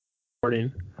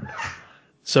recording.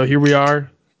 So here we are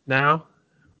now.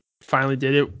 Finally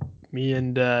did it. Me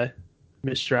and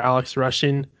Mr. Alex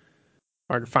Rushing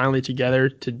are finally together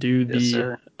to do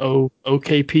the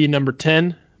OKP number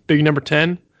 10, big number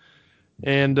 10.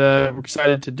 And we're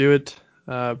excited to do it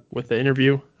with an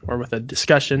interview or with a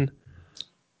discussion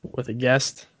with a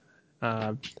guest.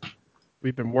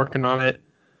 We've been working on it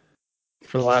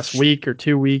for the last week or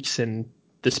 2 weeks, and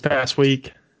this past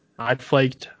week I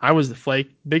was the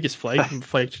biggest flake. I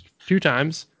flaked 2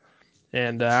 times,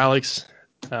 and Alex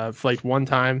flaked 1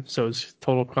 time, so it's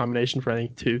total combination for I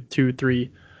think 2,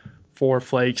 3, 4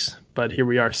 flakes. But here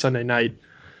we are Sunday night,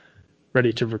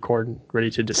 ready to record and ready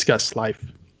to discuss life.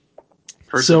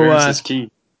 Perseverance is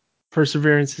key.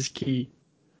 Perseverance is key.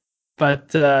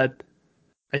 But I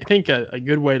think a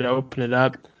good way to open it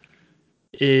up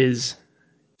is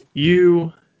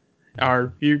you're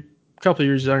a couple of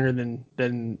years younger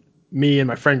than me and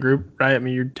my friend group, right? I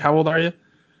mean, how old are you?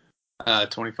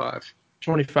 25.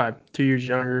 25, 2 years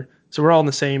younger. So we're all in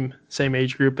the same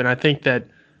age group, and I think that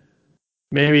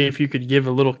maybe if you could give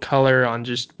a little color on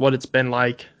just what it's been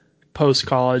like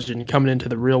post-college and coming into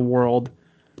the real world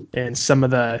and some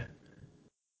of the,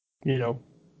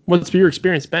 what's your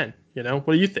experience been? What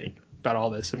do you think about all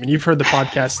this? I mean, you've heard the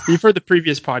podcast, you've heard the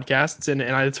previous podcasts, and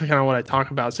that's kind of what I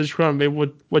talk about. So just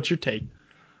maybe what's your take?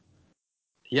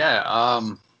 Yeah,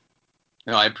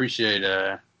 I appreciate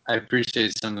some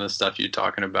of the stuff you're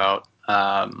talking about.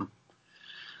 I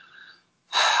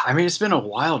mean, it's been a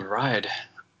wild ride.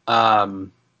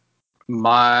 Almost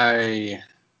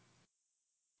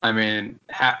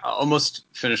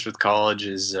finished with college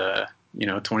is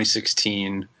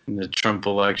 2016 in the Trump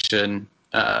election.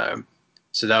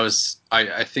 So that was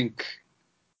I think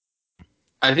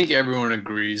everyone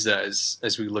agrees that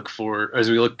as we look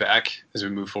back, as we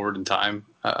move forward in time,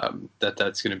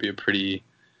 that's going to be a pretty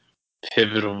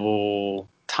pivotal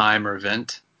time or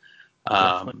event.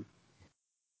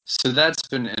 So that's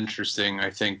been interesting. I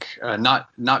think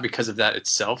not because of that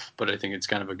itself, but I think it's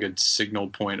kind of a good signal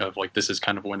point of like, this is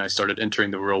kind of when I started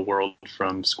entering the real world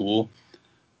from school.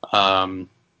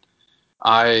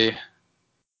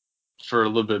 For a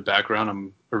little bit of background,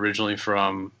 I'm originally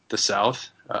from the South,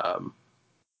 on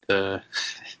the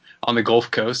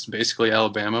Gulf Coast, basically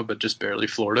Alabama, but just barely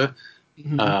Florida.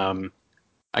 Mm-hmm.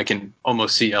 I can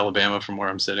almost see Alabama from where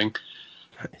I'm sitting.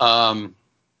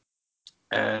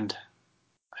 And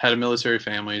had a military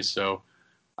family, so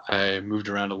I moved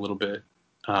around a little bit.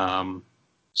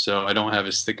 So I don't have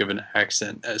as thick of an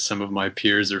accent as some of my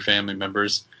peers or family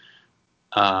members.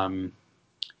 And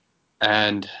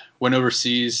went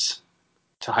overseas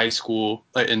to high school.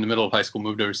 In the middle of high school,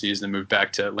 moved overseas, then moved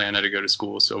back to Atlanta to go to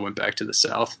school. So I went back to the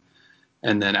South.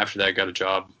 And then after that, I got a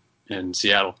job in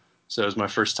Seattle. So it was my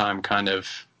first time kind of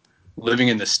living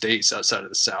in the States outside of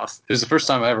the South. It was the first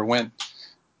time I ever went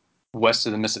west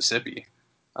of the Mississippi,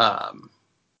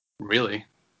 really,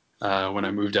 when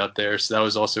I moved out there. So that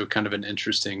was also kind of an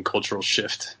interesting cultural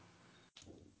shift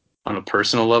on a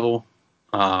personal level.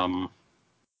 And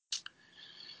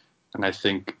I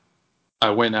think I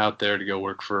went out there to go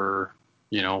work for,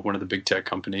 one of the big tech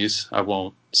companies. I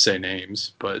won't say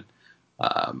names, but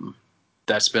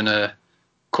that's been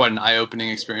quite an eye-opening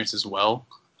experience as well.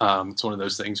 It's one of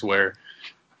those things where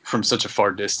from such a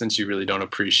far distance, you really don't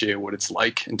appreciate what it's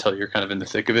like until you're kind of in the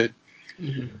thick of it.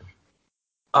 Mm-hmm.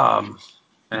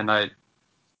 And I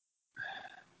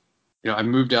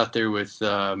moved out there with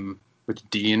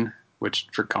Dean, which,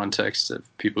 for context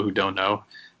of people who don't know,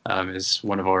 is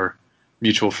one of our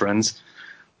mutual friends.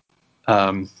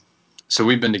 So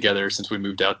we've been together since we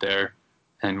moved out there,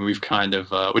 and we've kind of,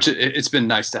 it's been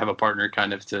nice to have a partner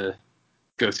kind of to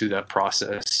go through that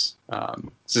process.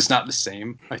 So it's not the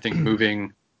same, I think,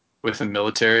 moving with the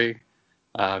military,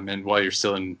 and while you're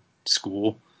still in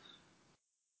school,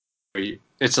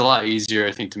 it's a lot easier,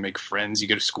 I think, to make friends. You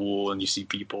go to school and you see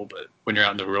people, but when you're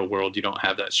out in the real world, you don't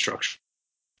have that structure.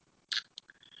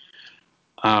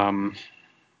 But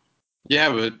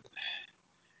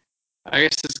I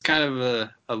guess it's kind of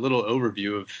a little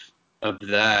overview of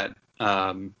that.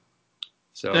 I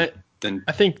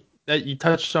think that you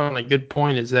touched on a good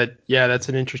point, is that, that's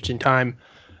an interesting time.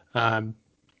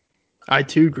 I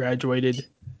too graduated,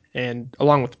 and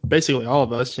along with basically all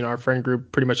of us, our friend group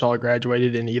pretty much all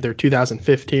graduated in either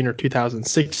 2015 or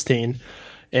 2016.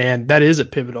 And that is a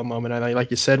pivotal moment. And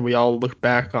like you said, we all look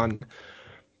back on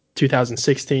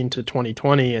 2016 to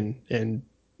 2020, and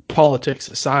politics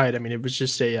aside, I mean, it was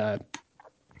just a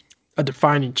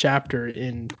defining chapter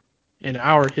in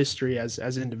our history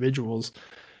as individuals.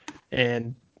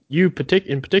 And you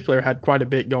in particular had quite a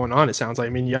bit going on, it sounds like. I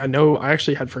mean, I know I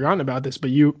actually had forgotten about this, but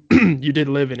you you did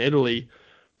live in Italy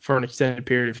for an extended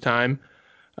period of time.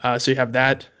 So you have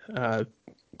that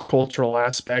cultural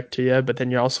aspect to you, but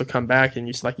then you also come back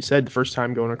and like you said, the first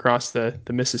time going across the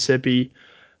Mississippi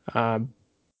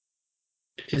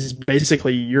is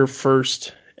basically your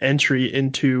first entry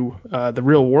into the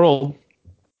real world.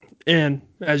 And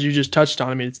as you just touched on,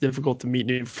 I mean, it's difficult to meet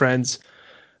new friends.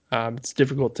 It's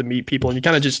difficult to meet people, and you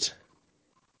kind of just,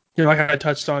 like I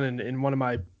touched on in one of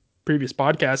my previous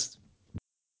podcasts,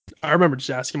 I remember just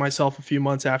asking myself a few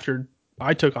months after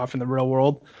I took off in the real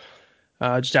world,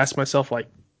 just ask myself like,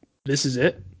 this is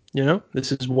it,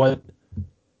 this is what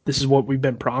we've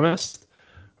been promised,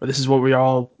 or this is what we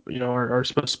all, are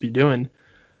supposed to be doing.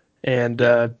 And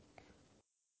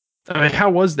I mean, how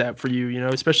was that for you?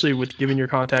 Especially with giving your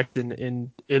contact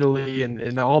in Italy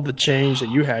and all the change that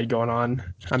you had going on.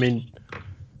 I mean,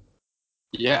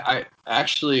 yeah, I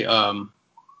actually,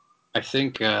 I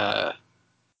think, I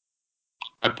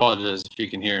apologize if you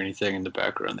can hear anything in the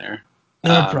background there.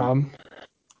 no problem.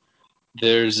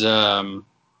 There's an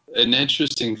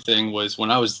interesting thing was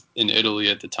when I was in Italy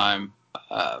at the time,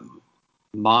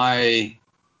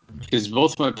 because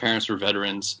both my parents were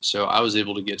veterans, so I was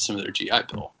able to get some of their GI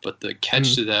Bill. But the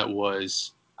catch to that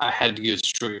was I had to go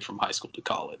straight from high school to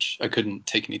college. I couldn't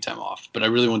take any time off, but I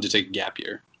really wanted to take a gap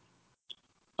year.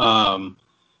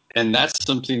 And that's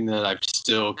something that I've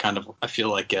still kind of, I feel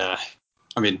like, I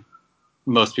mean,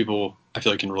 most people I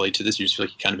feel like can relate to this. You just feel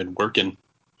like you've kind of been working,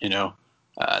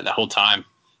 the whole time,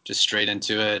 just straight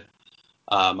into it.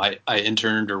 I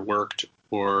interned or worked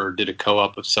or did a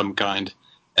co-op of some kind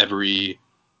every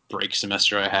break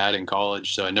semester I had in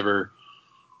college. So I never,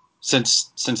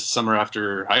 since the summer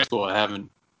after high school, I haven't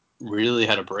really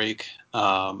had a break.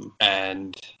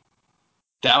 And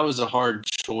that was a hard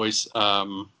choice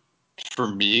for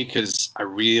me because I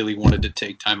really wanted to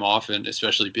take time off, and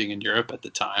especially being in Europe at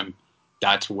the time,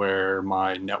 that's where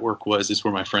my network was. It's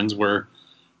where my friends were.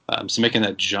 So making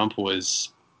that jump was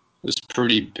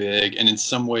pretty big, and in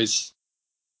some ways,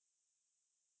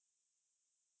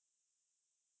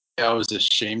 I was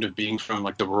ashamed of being from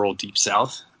like the rural deep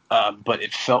south, but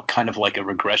it felt kind of like a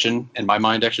regression in my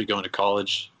mind. Actually, going to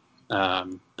college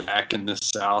back in the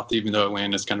south, even though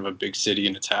Atlanta is kind of a big city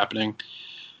and it's happening.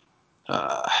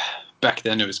 Back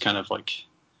then, it was kind of like,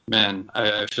 man,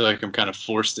 I feel like I'm kind of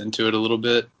forced into it a little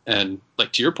bit. And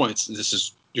like to your point,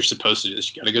 you're supposed to do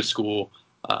this. You got to go to school.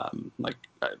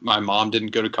 My mom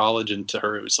didn't go to college, and to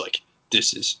her, it was like,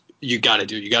 you got to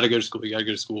do it. You got to go to school. You got to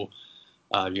go to school.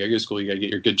 You got to go to school. You got to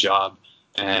get your good job,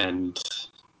 and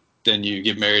then you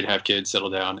get married, have kids,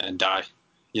 settle down, and die.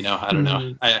 I don't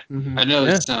know. I know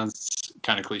it sounds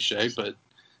kind of cliche, but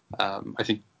I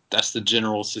think that's the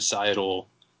general societal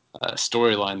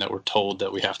storyline that we're told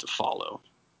that we have to follow.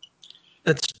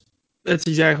 That's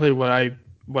exactly what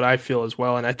I feel as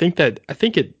well, and I think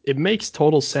it makes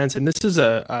total sense. And this is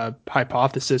a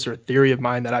hypothesis or a theory of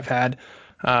mine that I've had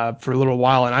for a little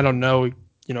while, and I don't know,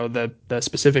 the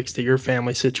specifics to your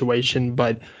family situation,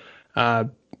 but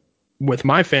with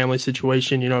my family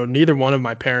situation, neither one of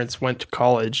my parents went to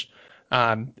college,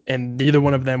 and neither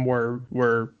one of them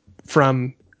were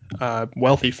from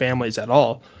wealthy families at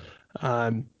all.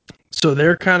 So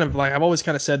they're kind of like, I've always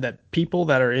kind of said that people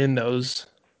that are in those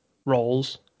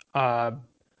roles, uh,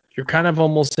 you're kind of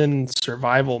almost in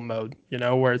survival mode,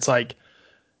 where it's like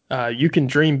you can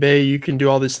dream big, you can do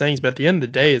all these things, but at the end of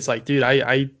the day, it's like, dude,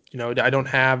 I didn't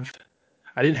have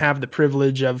the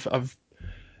privilege of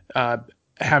uh,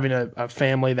 having a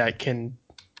family that can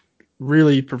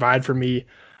really provide for me.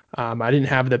 I didn't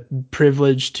have the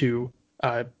privilege to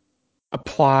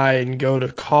apply and go to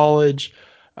college,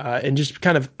 and just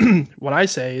kind of what I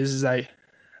say is I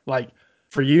like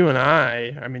for you and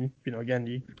I mean, again,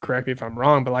 you correct me if I'm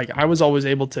wrong, but like I was always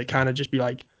able to kind of just be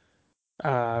like,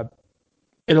 uh,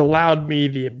 it allowed me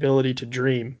the ability to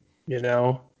dream, it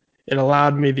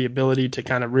allowed me the ability to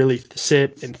kind of really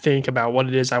sit and think about what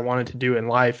it is I wanted to do in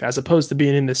life, as opposed to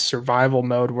being in this survival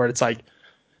mode where it's like,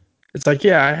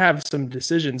 yeah, I have some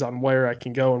decisions on where I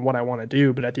can go and what I want to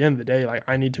do, but at the end of the day, like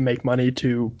I need to make money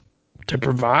to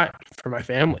provide for my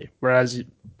family. Whereas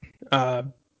uh,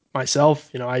 myself,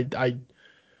 I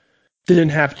didn't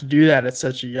have to do that at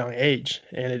such a young age,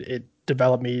 and it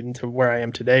developed me into where I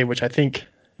am today, which I think,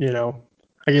 I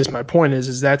guess my point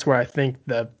is that's where I think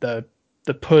the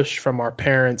push from our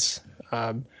parents,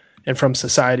 and from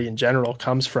society in general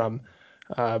comes from,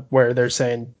 where they're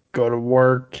saying go to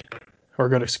work or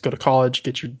go to college,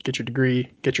 get your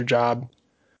degree, get your job,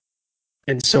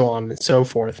 and so on and so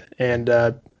forth. And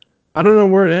I don't know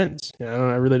where it ends.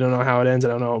 I really don't know how it ends. I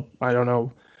don't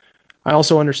know. I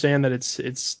also understand that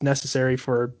it's necessary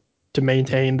to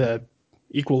maintain the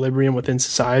equilibrium within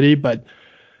society, but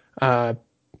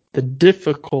the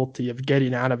difficulty of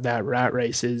getting out of that rat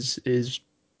race is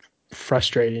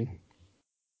frustrating.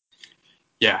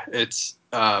 Yeah, it's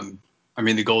I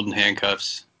mean the golden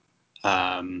handcuffs.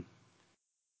 Um,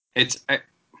 it's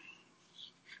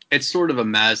it's sort of a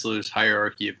Maslow's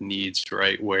hierarchy of needs,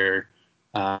 right? Where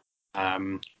uh,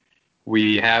 um,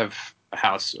 we have a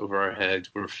house over our heads,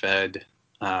 we're fed,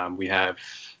 we have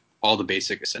all the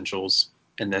basic essentials,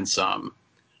 and then some.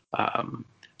 Um,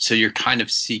 so you're kind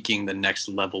of seeking the next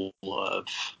level of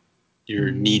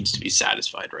your needs to be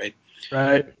satisfied, right?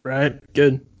 Right.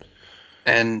 Good.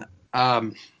 And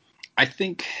I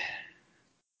think,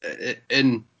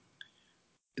 and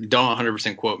don't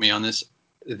 100% quote me on this.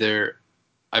 There,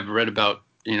 I've read about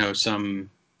some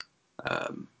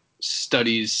um,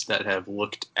 studies that have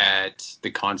looked at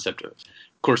the concept of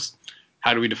course,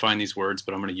 how do we define these words?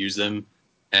 But I'm going to use them,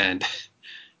 and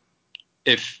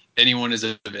if anyone is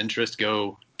of interest,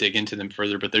 go dig into them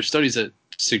further. But there's studies that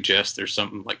suggest there's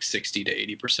something like 60 to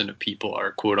 80% of people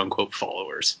are quote unquote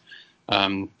followers.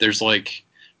 There's like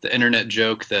the internet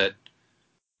joke that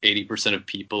 80% of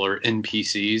people are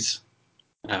NPCs.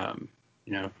 Um,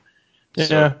 you know,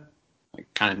 so Yeah.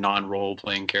 like kind of non-role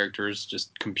playing characters,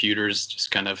 just computers,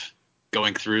 just kind of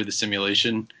going through the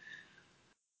simulation.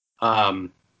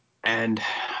 And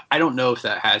I don't know if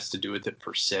that has to do with it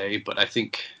per se, but I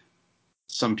think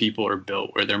some people are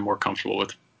built where they're more comfortable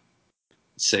with,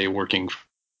 say, working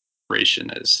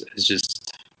corporation as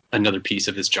just another piece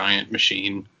of this giant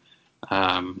machine,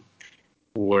 um,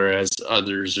 whereas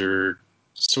others are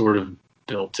sort of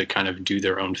built to kind of do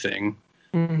their own thing.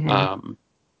 Mm-hmm.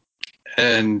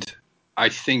 And I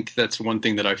think that's one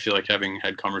thing that I feel like, having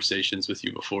had conversations with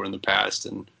you before in the past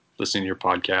and listening to your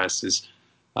podcast, is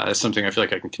something I feel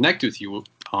like I can connect with you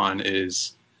on,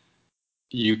 is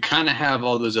you kind of have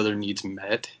all those other needs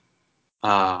met.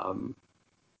 Um,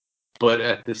 but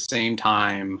at the same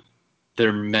time,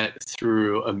 they're met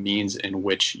through a means in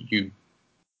which you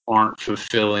aren't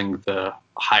fulfilling the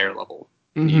higher level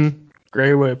need. Mm-hmm.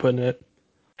 Great way of putting it.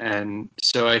 And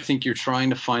so I think you're trying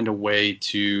to find a way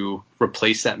to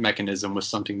replace that mechanism with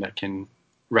something that can,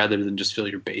 rather than just fill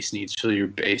your base needs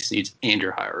and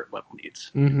your higher level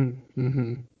needs. Mm-hmm.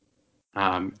 Mm-hmm.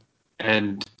 Um,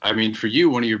 and I mean, for you,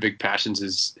 one of your big passions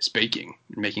is baking,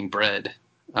 making bread.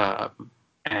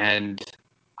 And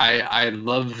I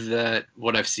love that,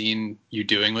 what I've seen you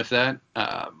doing with that.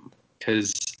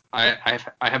 Because I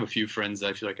have a few friends that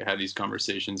I feel like I have these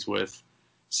conversations with.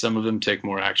 Some of them take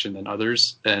more action than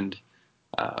others, and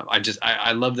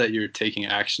I love that you're taking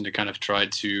action to kind of try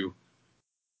to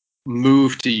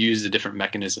move to use the different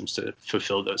mechanisms to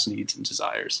fulfill those needs and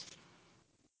desires.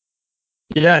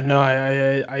 Yeah,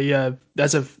 no,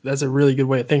 that's a really good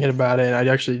way of thinking about it. I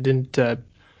actually didn't, I've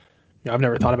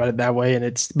never thought about it that way, and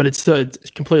it's still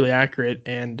it's completely accurate.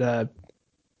 And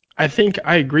I think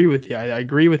I agree with you. I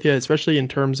agree with you, especially in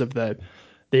terms of the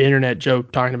internet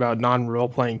joke talking about non-role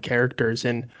playing characters.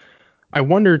 And I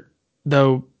wonder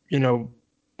though,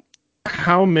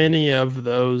 how many of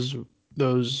those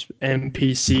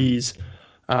NPCs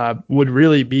would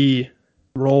really be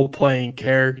role playing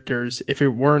characters if it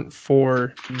weren't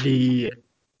for the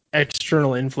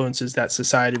external influences that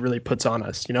society really puts on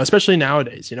us, especially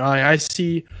nowadays. I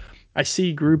see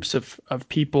groups of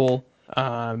people,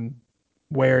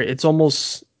 where it's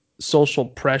almost social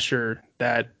pressure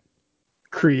that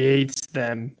creates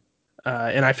them,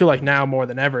 and I feel like now more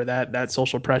than ever that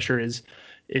social pressure is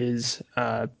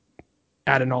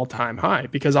at an all-time high,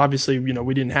 because obviously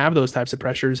we didn't have those types of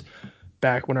pressures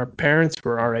back when our parents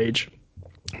were our age.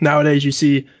 Nowadays you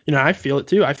see, I feel it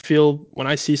too. I feel when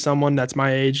I see someone that's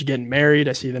my age getting married,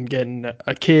 I see them getting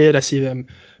a kid, I see them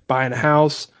buying a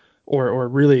house, or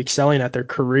really excelling at their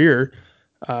career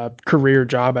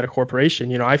job at a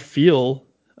corporation. I feel,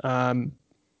 um,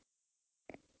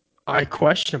 I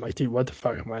question, like, dude, what the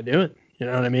fuck am I doing? You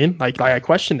know what I mean? Like I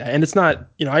question that, and it's not,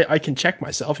 I can check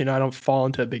myself. I don't fall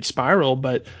into a big spiral,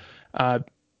 but uh,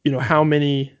 how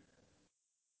many,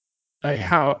 like,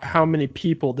 how many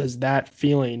people does that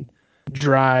feeling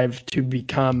drive to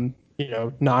become,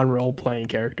 non-role playing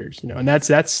characters? And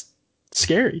that's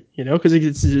scary, because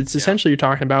it's Yeah. essentially, you're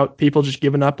talking about people just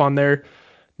giving up on their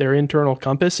internal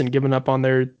compass and giving up on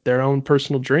their own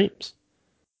personal dreams.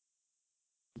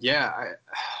 Yeah,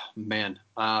 man,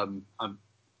 I'm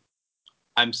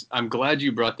glad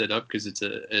you brought that up, because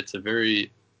it's a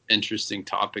very interesting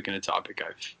topic, and a topic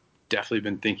I've definitely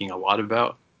been thinking a lot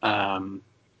about. I,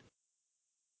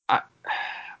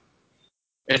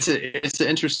 it's an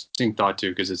interesting thought too,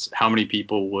 because it's how many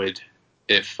people would,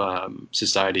 if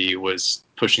society was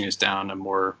pushing us down a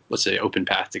more, let's say, open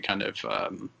path to kind of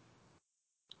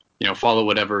follow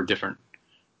whatever different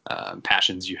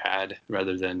passions you had,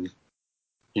 rather than,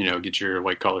 get your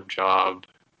white collar job,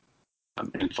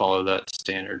 and follow that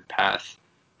standard path.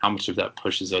 How much of that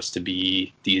pushes us to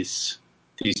be these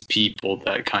people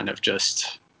that kind of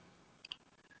just,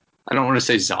 I don't want to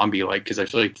say zombie like, because I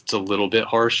feel like it's a little bit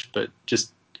harsh, but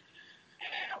just,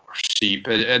 or sheep.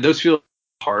 And those feel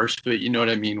harsh, but you know what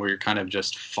I mean, where you're kind of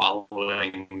just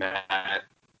following that,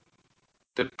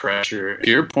 the pressure. To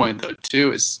your point though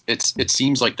too, it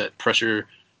seems like that pressure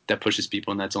that pushes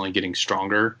people, and that's only getting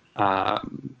stronger.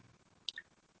 And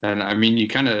I mean,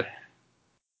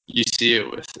 you see it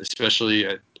with,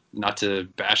 especially, not to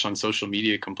bash on social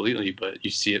media completely, but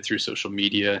you see it through social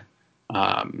media.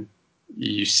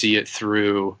 You see it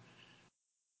through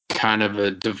kind of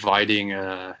a dividing,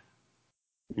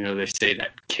 they say that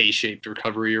K-shaped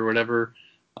recovery or whatever,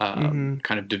 kind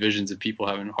of divisions of people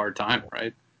having a hard time,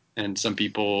 right? And some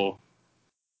people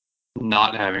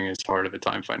not having as hard of a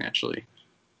time financially.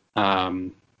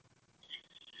 Well,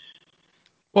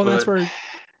 that's where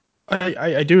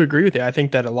I do agree with you. I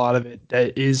think that a lot of it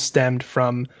is stemmed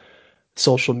from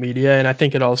social media, and I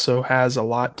think it also has a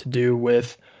lot to do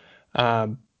with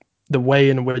um, the way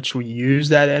in which we use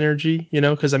that energy.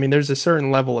 Because I mean, there's a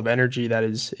certain level of energy that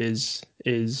is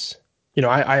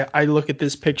I look at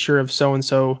this picture of so and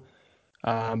so,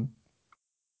 and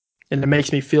it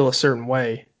makes me feel a certain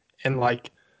way, and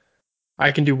like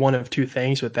I can do one of two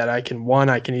things with that. I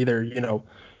can either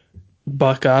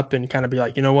buck up and kind of be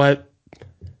like, you know what,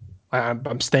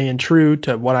 I'm staying true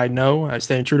to what I know. I'm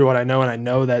staying true to what I know, and I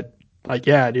know that, like,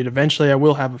 yeah, dude, eventually I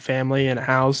will have a family and a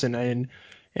house and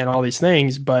all these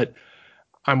things, but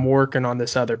I'm working on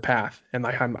this other path, and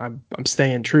like I'm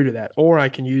staying true to that. Or I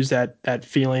can use that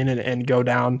feeling and go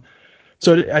down.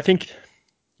 So I think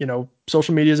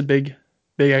social media is a big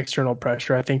external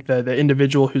pressure. I think the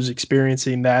individual who's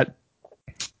experiencing that,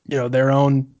 their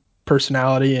own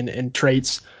personality and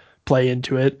traits play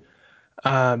into it.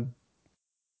 Um,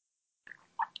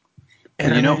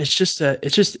 and I mean, it's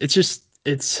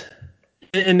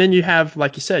and then you have,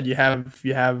 like you said, you have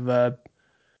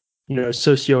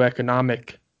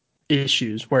socioeconomic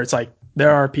issues where it's like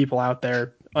there are people out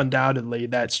there undoubtedly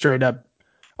that straight up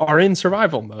are in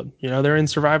survival mode. They're in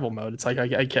survival mode. It's like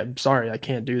I can't, sorry, I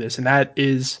can't do this, and that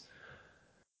is,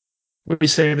 we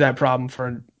save that problem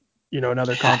for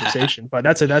another conversation. But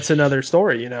that's another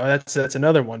story. That's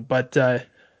another one. But I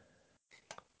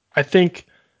think,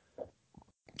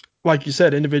 like you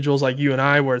said, individuals like you and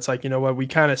I, where it's like, what, we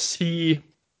kind of see.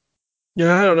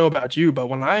 I don't know about you, but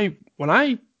when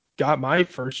I got my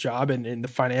first job in the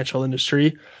financial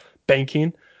industry,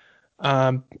 banking,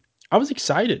 um, I was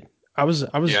excited. I was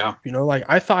Yeah. like,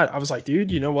 I thought, I was like,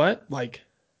 dude, you know what? Like,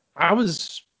 I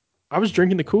was I was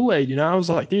drinking the Kool-Aid. I was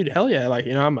like, dude, hell yeah! Like,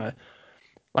 I'm a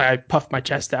like I puff my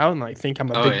chest out and like think I'm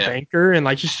a Oh big yeah. banker, and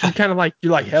like just you kind of like,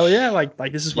 you're like, hell yeah! Like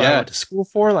this is what I Yeah. went to school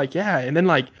for. Like, yeah. And then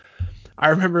like I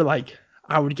remember like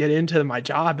I would get into my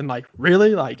job and like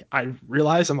really like I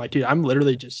realized I'm like, dude, I'm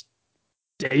literally just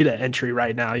data entry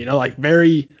right now. Like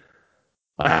very.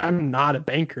 I'm not a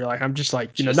banker. Like I'm just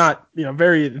like, Just not,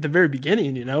 very at the very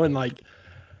beginning, and like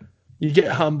you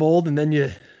get humbled, and then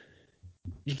you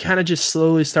kind of just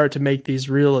slowly start to make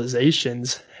these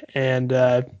realizations. And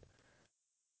like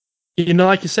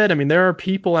you said, I mean, there are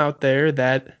people out there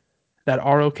that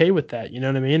are okay with that. You know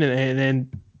what I mean?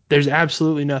 And there's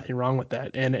absolutely nothing wrong with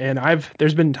that. And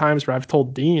there's been times where I've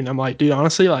told Dean, I'm like, dude,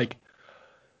 honestly, like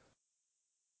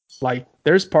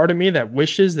there's part of me that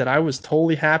wishes that I was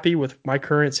totally happy with my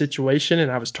current situation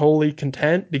and I was totally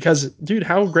content, because, dude,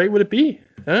 how great would it be?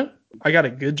 Huh? I got a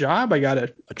good job. I got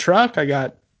a truck.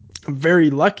 I'm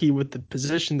very lucky with the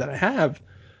position that I have.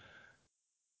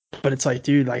 But it's like,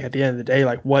 dude, like at the end of the day,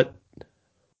 like what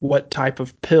type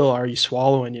of pill are you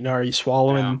swallowing? Are you yeah.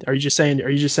 swallowing? Are you just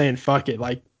saying fuck it?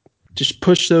 Like just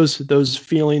push those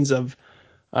feelings of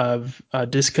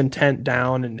discontent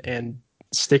down and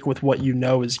stick with what you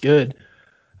know is good.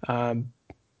 Um,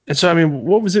 and so, I mean,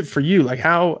 what was it for you? Like,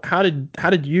 how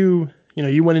did you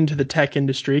went into the tech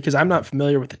industry? Because I'm not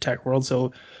familiar with the tech world.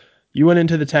 So you went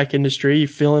into the tech industry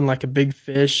feeling like a big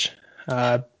fish.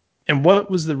 Uh, and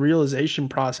what was the realization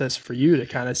process for you to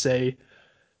kind of say,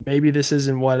 maybe this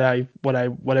isn't what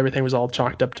everything was all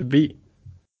chalked up to be?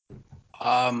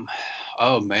 Um.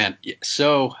 Oh man. Yeah.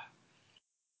 So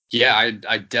yeah,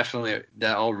 I definitely,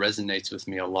 that all resonates with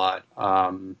me a lot.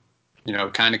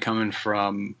 Kind of coming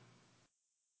from,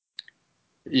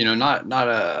 not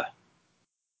a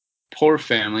poor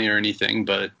family or anything,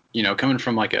 but coming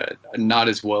from like a not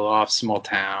as well off small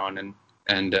town,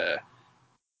 and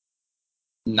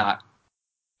not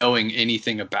knowing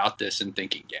anything about this and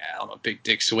thinking, yeah, I'm a big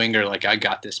dick swinger. Like I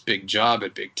got this big job at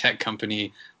a big tech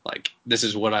company. like this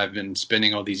is what I've been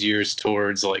spending all these years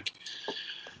towards, like,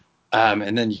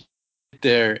 and then you get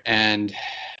there and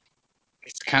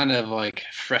it's kind of like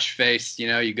fresh faced, you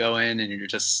know, you go in and you're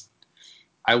just,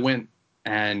 I went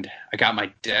and I got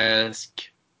my desk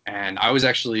and I was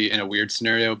actually in a weird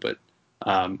scenario, but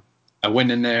I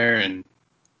went in there and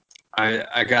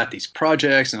I got these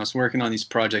projects and I was working on these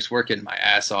projects, working my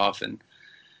ass off. And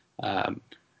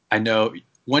I know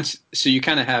so you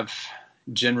kind of have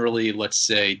generally, let's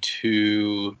say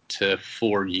 2 to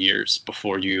 4 years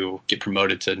before you get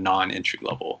promoted to non-entry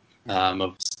level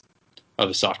of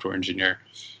a software engineer.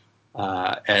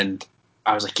 And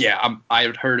I was like, yeah, I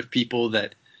had heard of people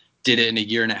that did it in a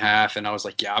year and a half. And I was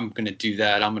like, yeah, I'm going to do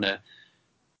that. I'm going to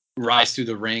rise through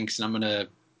the ranks and I'm going to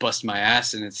bust my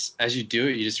ass. And it's, as you do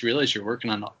it, you just realize you're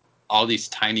working on all these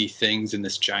tiny things in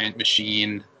this giant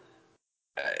machine.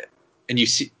 And you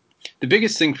see, the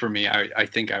biggest thing for me, I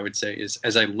think I would say, is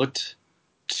as I looked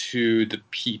to the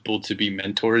people to be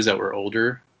mentors that were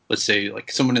older, let's say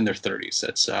like someone in their 30s,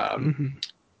 that's a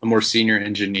more senior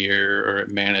engineer or a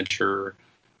manager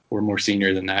or more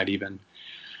senior than that even.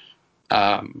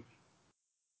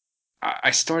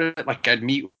 I started, like, I'd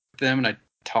meet with them and I'd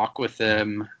talk with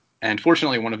them. And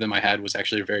fortunately, one of them I had was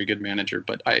actually a very good manager,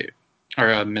 or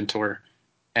a mentor.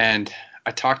 And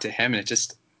I talked to him and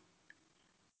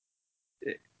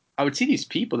I would see these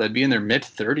people that'd be in their mid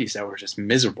 30s that were just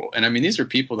miserable. And I mean, these are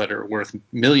people that are worth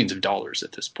millions of dollars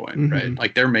at this point, right?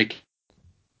 Like they're making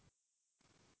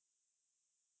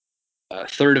a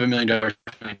third of $1 million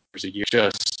a year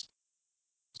just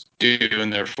doing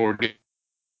their 40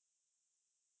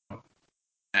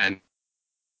 and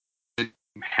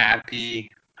happy.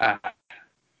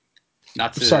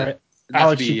 Not to, sorry, not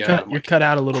Alex, to be you cut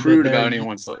out a little crude bit there. about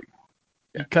anyone's like.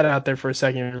 You cut out there for a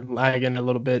second, you're lagging a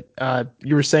little bit.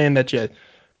 You were saying that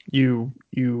you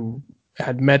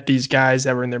had met these guys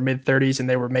that were in their mid 30s and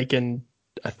they were making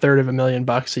a third of $1 million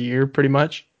a year, pretty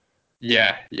much.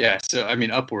 Yeah. So I mean,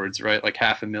 upwards, right? Like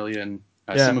 $500,000.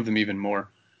 Yeah. Some of them even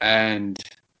more. And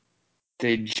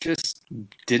they just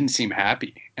didn't seem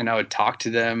happy. And I would talk to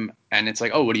them, and it's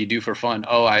like, oh, what do you do for fun?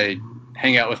 Oh, I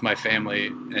hang out with my family,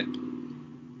 and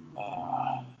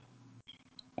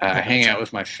hang out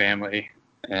with my family,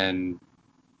 and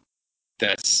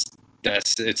that's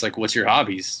it's like, what's your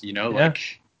hobbies? You know, Yeah.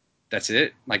 like that's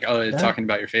it. Like, oh, Yeah. talking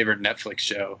about your favorite Netflix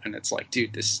show, and it's like,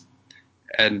 dude, this.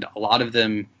 And a lot of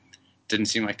them didn't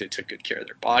seem like they took good care of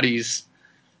their bodies.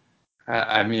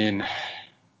 I mean,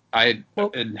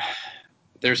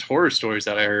 there's horror stories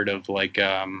that I heard of, like,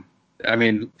 I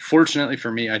mean, fortunately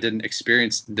for me, I didn't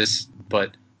experience this,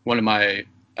 but one of my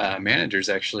managers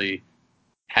actually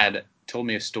had told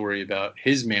me a story about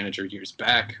his manager years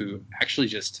back who actually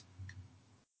just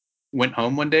went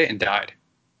home one day and died.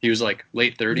 He was like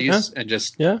late 30s and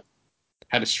just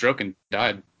had a stroke and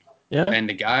died. Yeah. And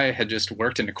the guy had just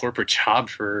worked in a corporate job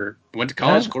went to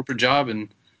college, corporate job,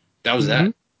 and that was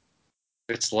that.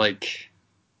 It's like,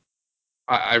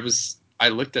 I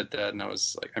looked at that and I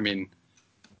was like, I mean,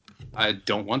 I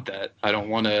don't want that. I don't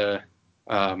want to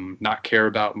not care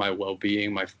about my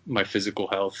well-being, my physical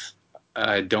health.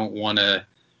 I don't want to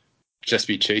just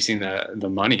be chasing the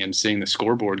money and seeing the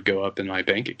scoreboard go up in my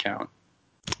bank account.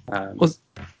 Well,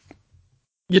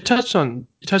 you touched on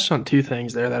two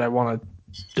things there that I want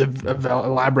to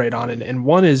elaborate on, and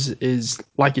one is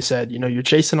like you said, you know, you're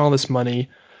chasing all this money,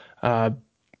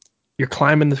 you're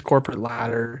climbing this corporate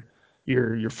ladder,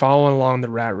 you're following along the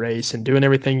rat race and doing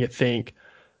everything you think,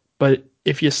 but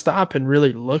if you stop and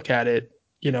really look at it,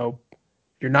 you know,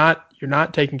 you're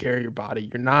not taking care of your body,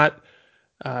 you're not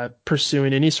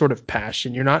pursuing any sort of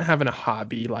passion, you're not having a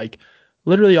hobby, like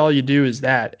literally all you do is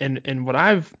that, and what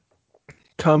I've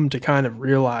come to kind of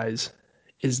realize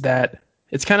is that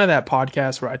it's kind of that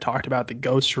podcast where I talked about the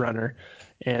ghost runner,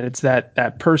 and it's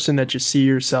that person that you see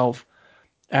yourself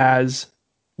as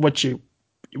what you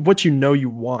know you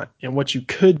want and what you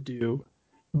could do,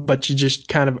 but you just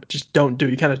kind of just don't do.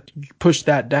 You kind of push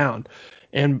that down.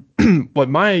 And what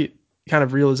my kind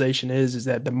of realization is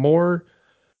that the more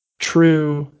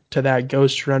true to that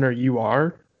ghost runner you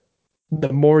are,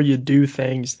 the more you do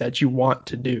things that you want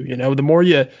to do. You know, the more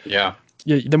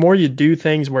the more you do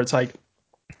things where it's like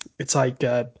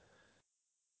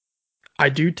I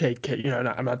do take care, you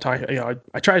know, I'm not talking, you know,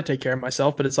 I try to take care of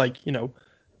myself, but it's like, you know,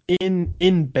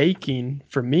 in baking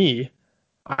for me,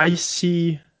 I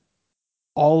see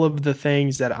all of the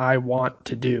things that I want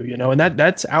to do, you know, and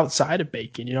that's outside of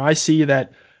baking. You know, I see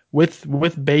that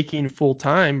with baking full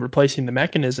time, replacing the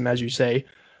mechanism, as you say,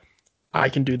 I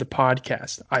can do the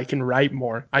podcast, I can write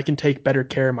more, I can take better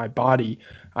care of my body,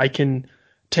 I can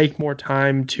take more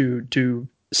time to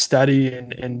study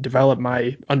and develop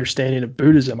my understanding of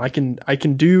Buddhism. I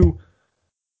can do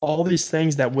all these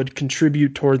things that would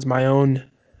contribute towards my own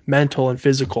mental and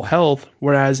physical health.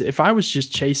 Whereas if I was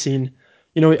just chasing,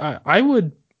 I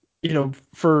would,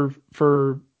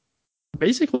 for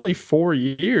basically 4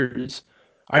 years,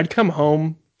 I'd come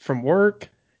home from work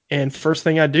and first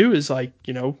thing I do is like,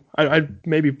 I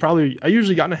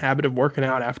usually got in a habit of working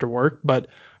out after work, but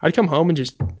I'd come home and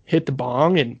just hit the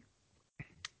bong and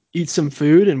eat some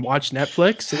food and watch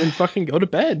Netflix and then fucking go to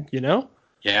bed.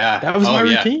 Yeah. That was Oh my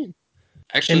yeah. routine. And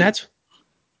Actually, that's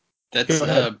go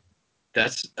ahead.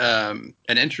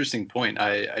 an interesting point.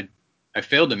 I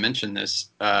failed to mention this.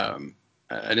 I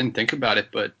didn't think about it,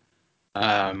 but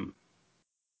um,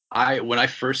 I when I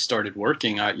first started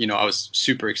working, I was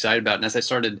super excited about it. And as I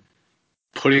started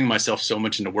putting myself so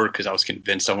much into work because I was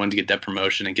convinced I wanted to get that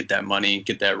promotion and get that money,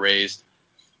 get that raise,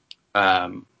 I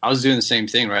was doing the same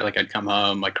thing, right? Like I'd come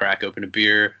home, I'd crack open a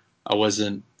beer. I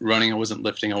wasn't running, I wasn't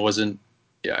lifting, I wasn't.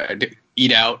 Yeah, I'd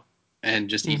eat out and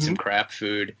just eat some Mm-hmm. crap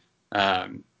food.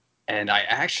 Um, and I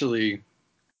actually,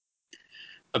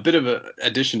 a bit of a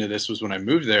addition to this was when I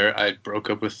moved there, I broke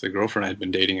up with the girlfriend I'd been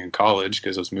dating in college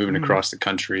because I was moving Mm-hmm. across the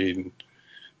country and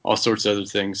all sorts of other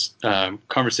things.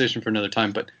 Conversation for another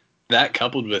time. But that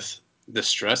coupled with the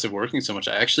stress of working so much,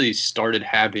 I actually started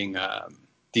having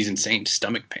these insane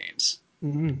stomach pains.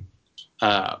 Mm-hmm.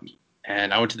 Um,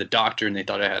 and I went to the doctor and they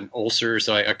thought I had an ulcer.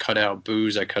 So I cut out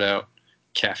booze, I cut out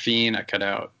caffeine, I cut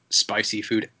out spicy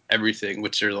food, everything,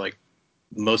 which are like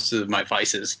most of my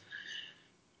vices.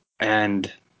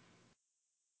 And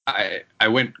I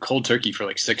went cold turkey for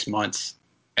like 6 months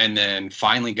and then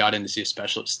finally got in to see a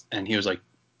specialist. And he's like,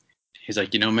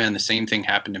 man, the same thing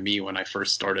happened to me when I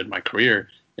first started my career.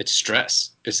 It's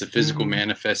stress. It's the physical Mm-hmm.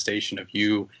 manifestation of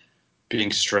you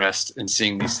being stressed and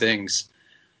seeing these things.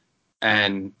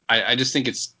 And I just think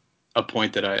it's a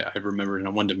point that I remembered and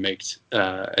I wanted to make,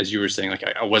 as you were saying, like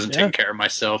I wasn't Yeah, taking care of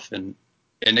myself, and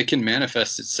it can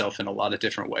manifest itself in a lot of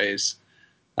different ways,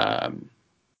 um,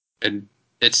 and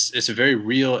it's a very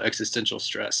real existential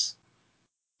stress.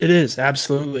 it is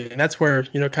absolutely, and that's where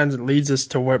kind of leads us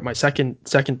to where my second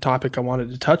topic I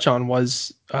wanted to touch on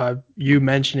was you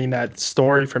mentioning that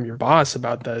story from your boss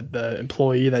about the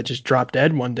employee that just dropped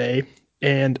dead one day,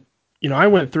 and I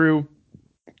went through.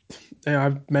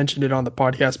 I've mentioned it on the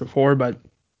podcast before, but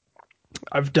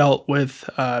I've dealt with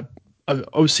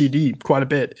OCD quite a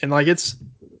bit, and like it's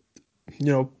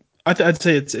I'd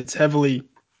say it's heavily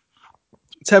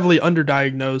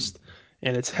underdiagnosed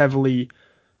and it's heavily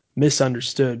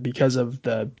misunderstood because of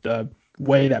the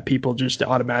way that people just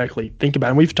automatically think about it.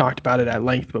 And we've talked about it at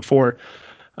length before.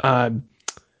 Um,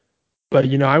 but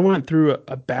I went through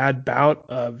a bad bout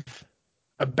of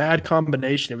a bad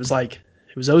combination. It was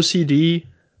OCD,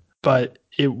 but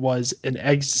it was an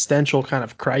existential kind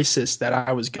of crisis that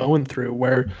I was going through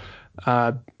where,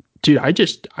 uh, dude, I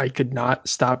could not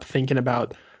stop thinking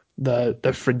about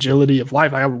the fragility of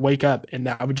life. I would wake up and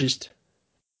I would just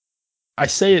I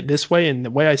say it this way, and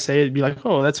the way I say it, would be like,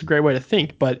 oh, that's a great way to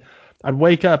think. But I'd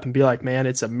wake up and be like, man,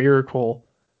 it's a miracle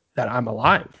that I'm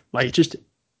alive. Like, just,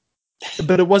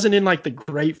 but it wasn't in like the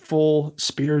grateful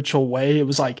spiritual way. It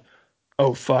was like,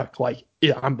 oh fuck, like,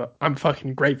 yeah, I'm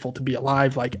fucking grateful to be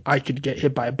alive. Like, I could get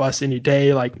hit by a bus any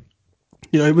day. Like,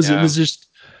 it was Yeah, just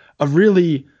a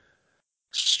really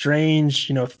strange,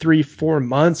 3-4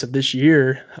 months of this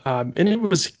year, and it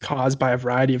was caused by a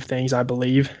variety of things, I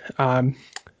believe.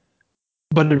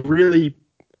 But it really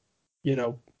you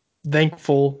know,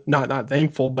 thankful, not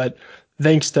thankful, but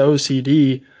thanks to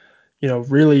OCD,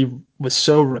 really was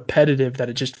so repetitive that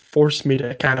it just forced me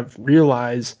to kind of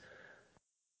realize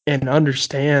and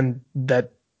understand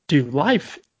that, dude,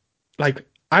 life, like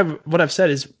what I've said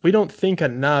is we don't think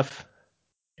enough,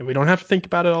 and we don't have to think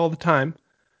about it all the time,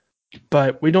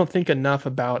 but we don't think enough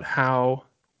about how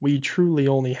we truly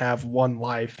only have one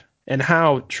life and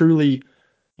how truly,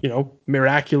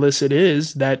 miraculous it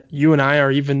is that you and I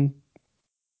are even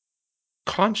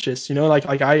conscious. Like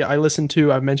I listened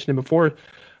to, I've mentioned him before,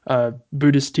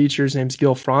 Buddhist teacher. His name's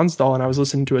Gil Fronsdal, and I was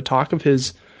listening to a talk of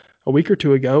his a week or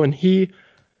two ago, and he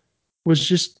was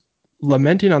just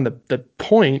lamenting on the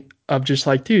point of just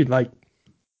like, dude, like,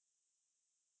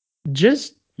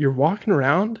 just you're walking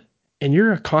around and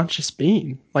you're a conscious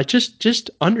being. Like,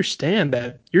 just understand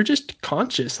that you're just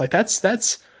conscious. Like,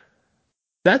 that's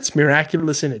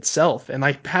miraculous in itself, and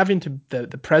like having to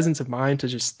the presence of mind to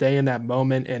just stay in that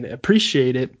moment and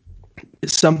appreciate it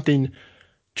is something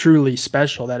truly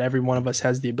special that every one of us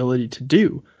has the ability to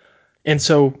do. And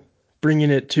so bringing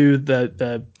it to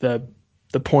the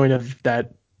point of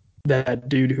that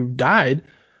dude who died,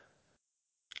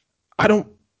 I don't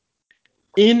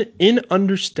in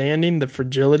understanding the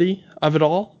fragility of it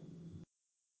all,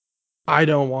 I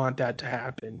don't want that to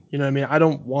happen. You know what I mean?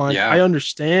 I Yeah.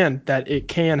 understand that it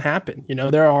can happen. You know,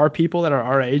 there are people that are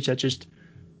our age that just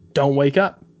don't wake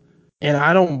up. And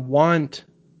I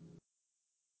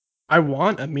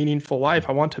want a meaningful life.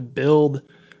 I want to build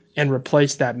and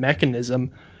replace that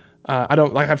mechanism. I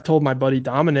don't like I've told my buddy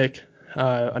Dominic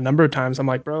a number of times. I'm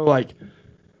like, bro, like,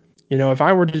 you know, if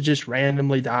I were to just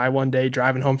randomly die one day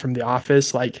driving home from the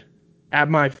office, like at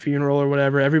my funeral or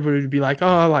whatever, everybody would be like,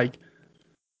 oh, like,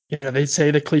 you know, they'd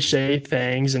say the cliche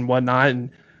things and whatnot. And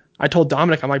I told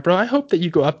Dominic, I'm like, bro, I hope that you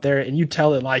go up there and you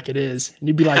tell it like it is. And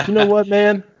you'd be like, you know what,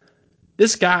 man?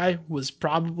 This guy was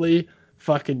probably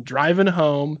fucking driving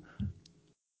home,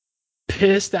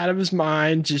 pissed out of his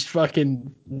mind, just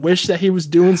fucking wish that he was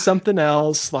doing something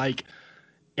else. Like,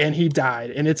 and he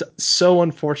died. And it's so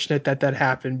unfortunate that that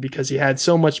happened because he had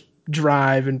so much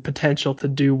drive and potential to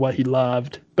do what he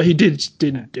loved, but he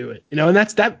didn't do it. You know, and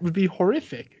that would be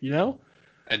horrific. You know,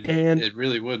 And and it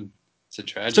really would. It's a so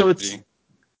tragedy.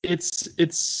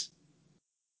 it's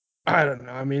I don't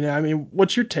know. I mean,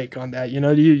 what's your take on that? You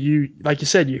know, you like you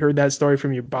said, you heard that story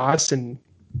from your boss, and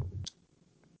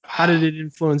how did it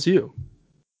influence you?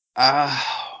 Uh,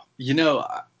 you know,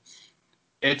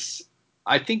 it's.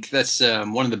 I think that's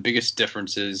one of the biggest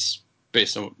differences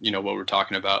based on what we're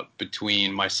talking about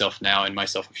between myself now and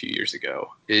myself a few years ago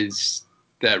is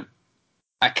that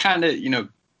I kind of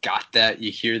got that.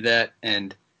 You hear that,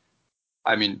 and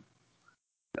I mean,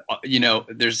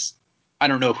 there's I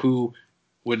don't know who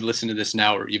would listen to this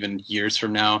now or even years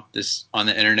from now, this on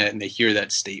the internet, and they hear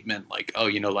that statement like, oh,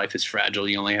 life is fragile.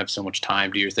 You only have so much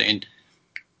time. Do your thing. And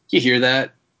you hear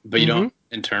that, but you Mm-hmm.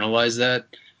 don't internalize that.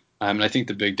 And I think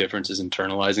the big difference is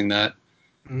internalizing that.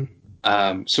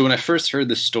 Mm-hmm. So when I first heard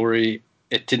the story,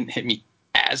 it didn't hit me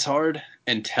as hard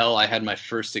until I had my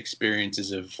first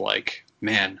experiences of like,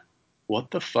 man, what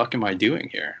the fuck am I doing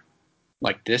here?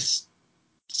 Like this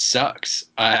sucks.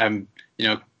 I'm,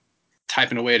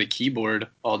 typing away at a keyboard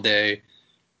all day,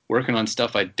 working on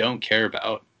stuff I don't care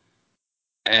about,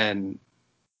 and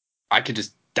I could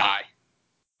just die.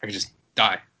 I could just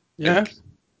die. Yeah. Like,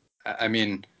 I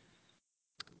mean,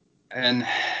 and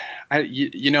I.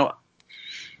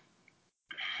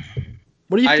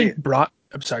 What do you I think brought?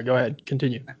 I'm sorry. Go ahead.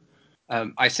 Continue.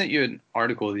 I sent you an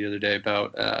article the other day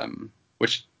about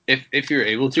which if you're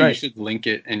able That's to, you right. should link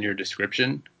it in your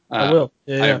description. I will.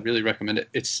 Yeah. I Yeah. really recommend it.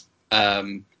 It's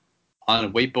on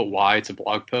Wait But Why. It's a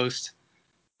blog post.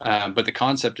 But the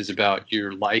concept is about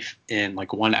your life in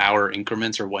like 1 hour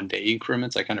increments or 1 day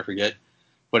increments. I kind of forget,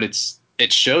 but it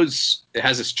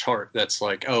has this chart that's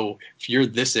like, oh, if you're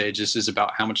this age, this is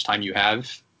about how much time you have,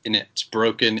 and it's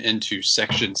broken into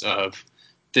sections of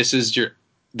this is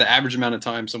the average amount of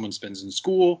time someone spends in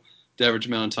school, the average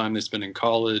amount of time they spend in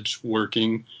college,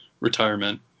 working,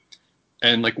 retirement,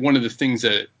 and like one of the things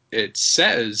that it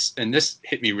says, and this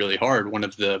hit me really hard. One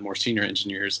of the more senior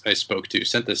engineers I spoke to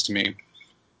sent this to me.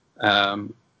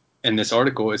 Um, in this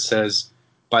article, it says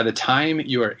by the time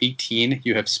you are 18,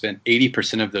 you have spent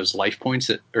 80% of those life points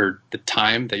or the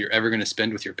time that you're ever going to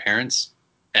spend with your parents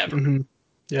ever. Mm-hmm.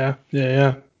 Yeah. Yeah.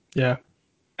 Yeah. Yeah.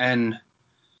 And,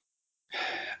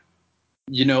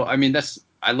 I mean,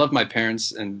 I love my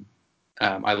parents and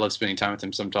I love spending time with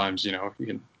them. Sometimes, you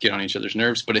can get on each other's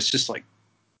nerves, but it's just like,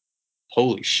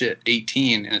 holy shit,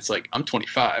 18. And it's like, I'm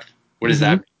 25. What does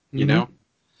that Mm-hmm. mean? Mm-hmm.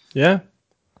 Yeah.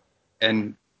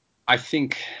 And I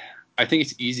think, I think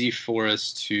it's easy for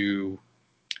us to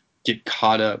get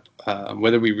caught up,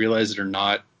 whether we realize it or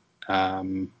not,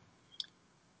 um,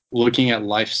 looking at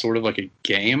life sort of like a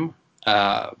game.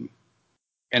 Um,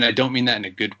 and I don't mean that in a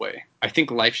good way. I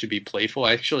think life should be playful.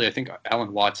 Actually, I think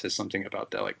Alan Watts says something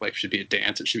about that. Like life should be a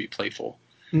dance. It should be playful.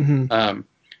 Mm-hmm. Um,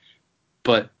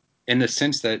 but in the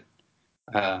sense that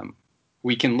um,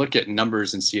 we can look at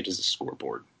numbers and see it as a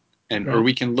scoreboard, or Right.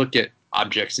 we can look at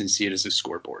objects and see it as a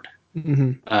scoreboard.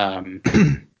 Mm-hmm. Um,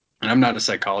 and I'm not a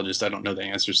psychologist. I don't know the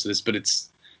answers to this, but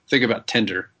think about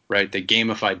Tinder, right? They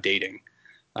gamified dating,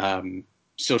 um,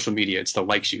 social media. It's the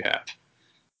likes you have,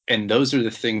 and those are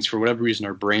the things. For whatever reason,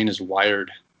 our brain is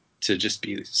wired to just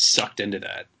be sucked into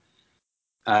that.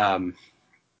 Um,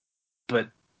 but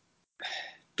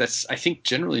that's, I think,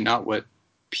 generally not what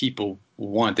people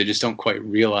want. They just don't quite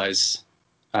realize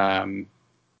um,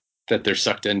 that they're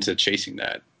sucked into chasing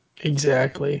that.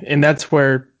 Exactly. And that's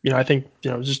where, you know, I think, you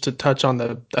know, just to touch on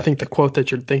I think the quote that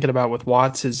you're thinking about with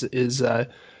Watts is I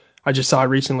just saw it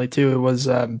recently too. It was,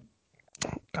 uh,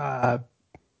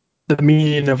 the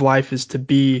meaning of life is to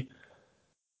be,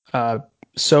 uh,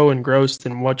 so engrossed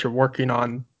in what you're working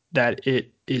on that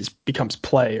it becomes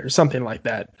play or something like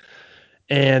that.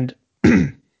 And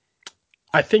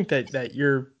I think that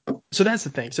you're, so that's the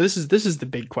thing. So this is the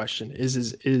big question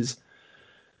is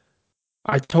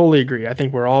I totally agree. I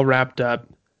think we're all wrapped up.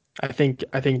 I think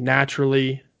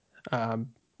naturally, um,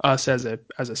 us as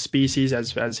a species,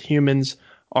 as humans,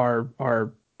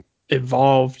 are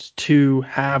evolved to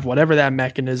have whatever that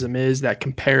mechanism is, that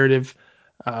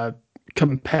uh,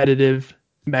 competitive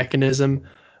mechanism.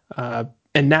 Uh,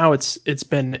 and now it's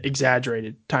been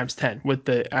exaggerated times 10 with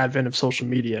the advent of social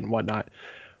media and whatnot.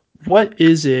 What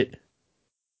is it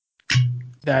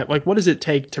that, like, what does it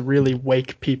take to really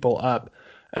wake people up?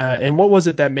 And what was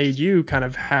it that made you kind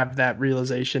of have that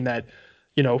realization that,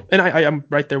 and I'm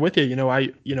right there with you.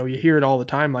 You hear it all the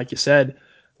time, like you said,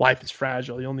 life is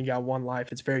fragile. You only got one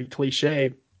life. It's very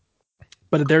cliche,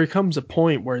 but there comes a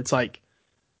point where it's like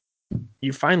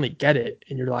you finally get it,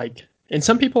 and you're like, and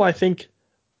some people I think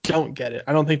don't get it.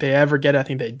 I don't think they ever get it. I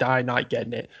think they die not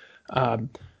getting it. Um,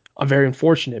 I'm very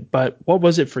unfortunate. But what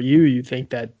was it for you? You think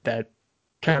that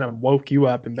kind of woke you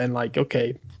up and been like,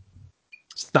 okay,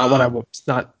 it's not what it's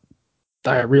not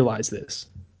that I realize this.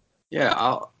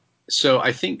 Yeah. So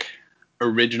I think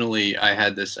originally I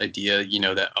had this idea,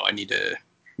 that I need to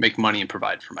make money and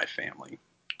provide for my family.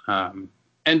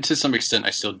 And to some extent I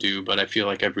still do, but I feel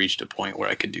like I've reached a point where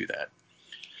I could do that.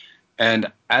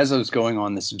 And as I was going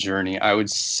on this journey, I would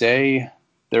say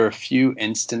there are a few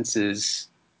instances,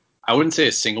 I wouldn't say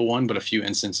a single one, but a few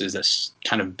instances that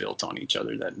kind of built on each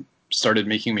other that started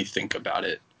making me think about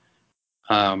it.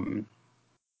 Um,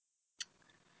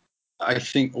 I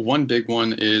think one big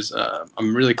one is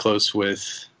I'm really close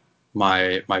with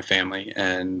my family,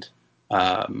 and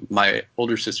my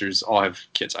older sisters all have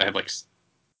kids. I have like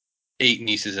 8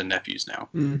 nieces and nephews now,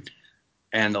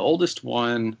 and the oldest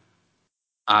one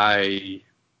I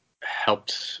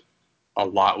helped a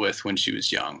lot with when she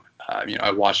was young.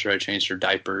 I watched her, I changed her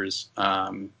diapers,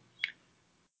 and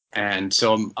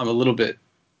so I'm a little bit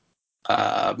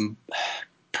um,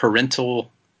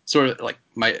 parental, sort of like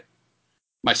my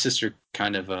sister.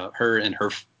 Kind of her and her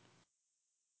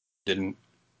didn't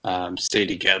stay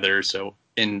together, so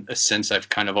in a sense, I've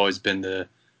kind of always been the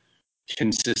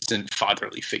consistent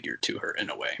fatherly figure to her in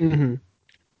a way.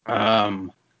 Mm-hmm.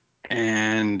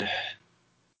 And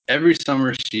every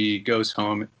summer she goes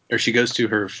home, or she goes to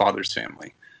her father's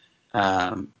family.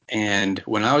 And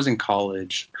when I was in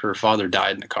college, her father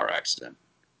died in a car accident.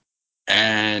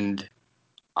 And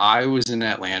I was in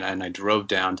Atlanta, and I drove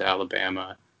down to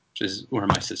Alabama, which is where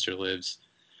my sister lives.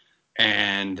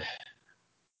 And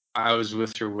I was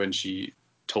with her when she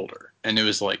told her. And it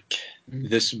was like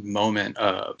this moment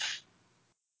of,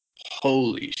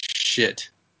 holy shit.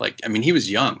 Like, I mean, he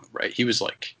was young, right? He was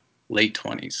like late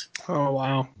 20s. Oh,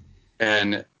 wow.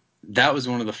 And that was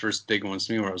one of the first big ones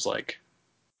to me where I was like,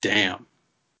 damn,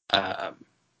 um,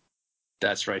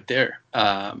 that's right there.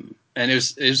 And it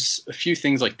was a few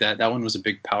things like that. That one was a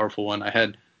big, powerful one. I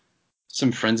had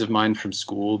some friends of mine from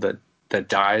school that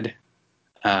died.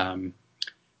 Um,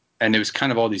 and it was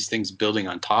kind of all these things building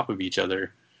on top of each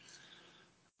other.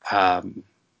 Um,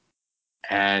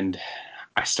 and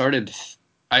I started,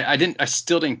 I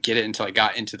still didn't get it until I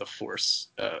got into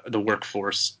the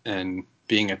workforce, and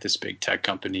being at this big tech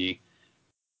company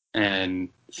and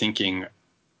thinking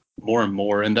more and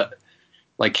more. And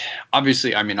like,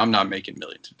 obviously, I mean, I'm not making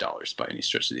millions of dollars by any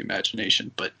stretch of the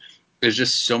imagination, but there's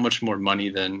just so much more money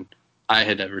than I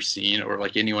had ever seen, or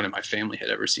like anyone in my family had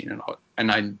ever seen.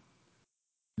 And I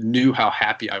knew how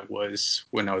happy I was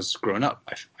when I was growing up.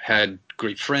 I had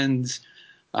great friends.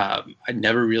 I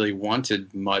never really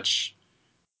wanted much.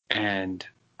 And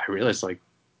I realized like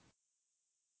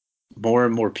more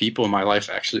and more people in my life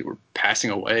actually were passing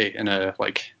away in a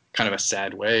like kind of a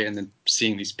sad way. And then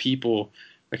seeing these people,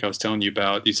 like I was telling you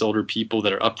about, these older people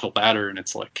that are up the ladder, and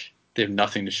it's like they have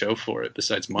nothing to show for it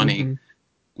besides money. Mm-hmm.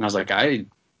 And I was like, I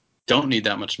don't need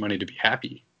that much money to be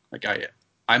happy. Like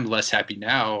I'm less happy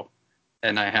now,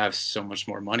 and I have so much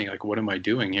more money. Like, what am I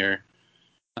doing here?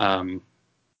 Um,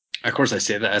 of course, I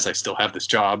say that as I still have this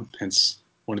job. Hence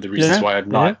one of the reasons Yeah. why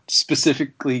I'm Yeah. not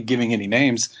specifically giving any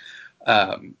names.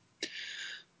 Um,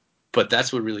 but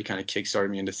that's what really kind of kickstarted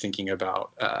me into thinking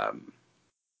about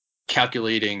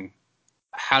calculating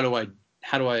how do I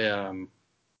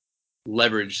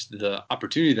leverage the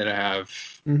opportunity that I have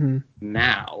Mm-hmm.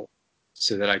 now,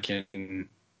 so that I can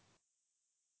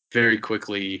very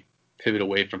quickly pivot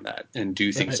away from that and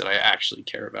do things Right. that I actually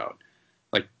care about,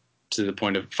 like to the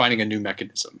point of finding a new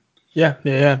mechanism. Yeah.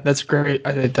 Yeah. Yeah. That's great.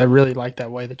 I really like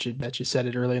that way that you said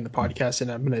it early in the podcast,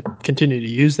 and I'm going to continue to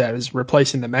use that as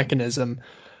replacing the mechanism.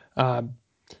 Um,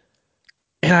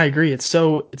 and I agree. It's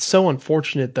so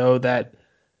unfortunate though that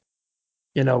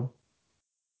you know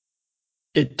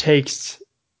it takes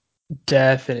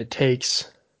death and it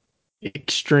takes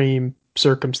extreme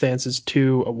circumstances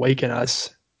to awaken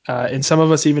us. And some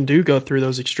of us even do go through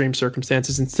those extreme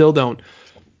circumstances and still don't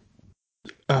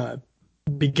uh,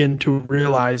 begin to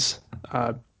realize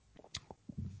uh,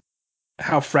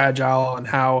 how fragile and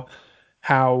how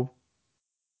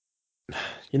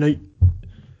you know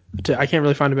I can't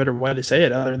really find a better way to say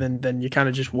it other than you kind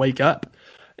of just wake up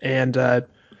and I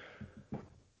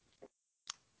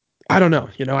don't know.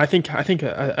 I think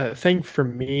a thing for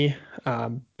me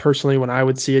personally, when I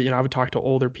would see it, I would talk to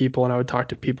older people and I would talk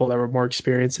to people that were more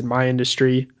experienced in my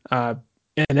industry, and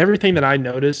everything that I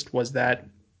noticed was that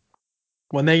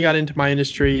when they got into my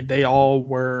industry, they all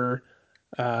were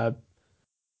uh,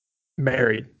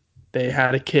 married. They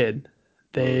had a kid.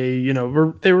 They,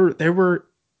 were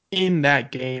in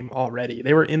that game already.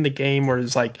 They were in the game where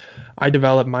it's like I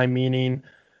developed my meaning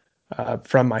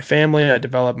from my family. I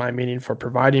developed my meaning for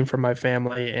providing for my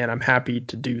family, and I'm happy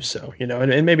to do so.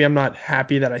 And maybe I'm not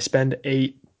happy that I spend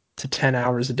 8 to 10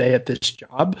 hours a day at this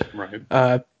job, Right.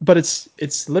 but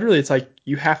it's literally it's like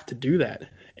you have to do that.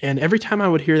 And every time I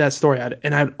would hear that story,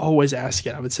 I'd always ask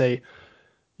it. I would say,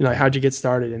 how'd you get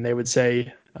started? And they would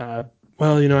say,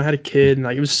 well, I had a kid, and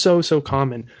like it was so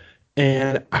common.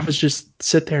 And I was just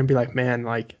sit there and be like, man,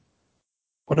 like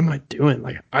what am I doing?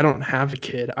 Like, I don't have a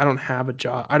kid. I don't have a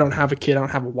job. I don't have a kid. I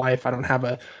don't have a wife. I don't have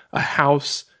a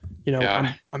house.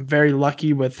 Yeah. I'm very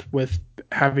lucky with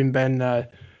having been,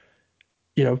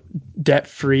 debt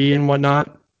free and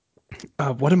whatnot.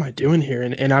 What am I doing here?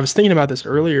 And I was thinking about this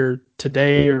earlier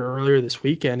today or earlier this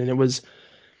weekend, and it was,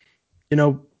 you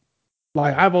know,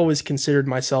 like I've always considered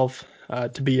myself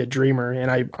to be a dreamer,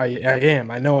 and I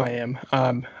am. I know I am.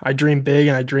 I dream big,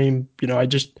 and I dream.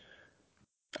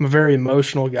 I'm a very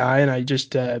emotional guy, and I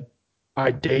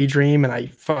daydream, and I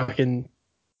fucking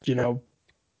you know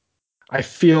I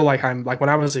feel like I'm like when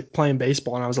I was like, playing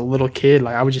baseball and I was a little kid,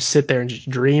 like I would just sit there and just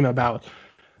dream about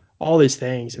all these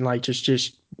things and like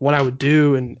just what I would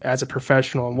do and as a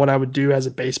professional and what I would do as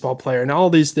a baseball player and all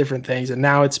these different things. And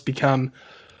now it's become,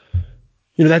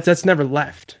 that's never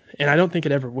left, and I don't think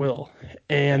it ever will.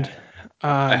 And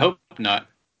Yeah. I um, hope not.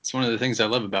 It's one of the things I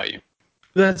love about you.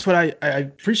 that's what I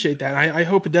appreciate that. I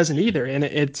hope it doesn't either. And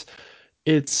it's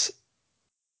it's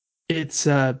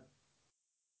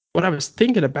what I was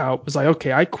thinking about was like,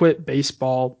 okay, I quit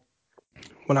baseball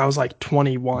when I was like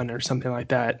 21 or something like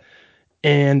that.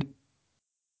 And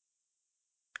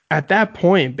at that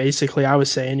point, basically, I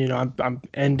was saying, I'm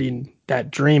ending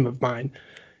that dream of mine.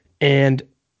 And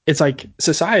it's like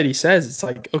society says, it's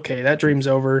like, okay, that dream's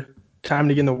over. Time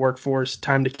to get in the workforce,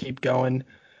 time to keep going.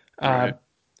 Uh, Right.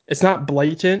 it's not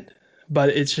blatant, but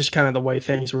it's just kind of the way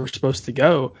things were supposed to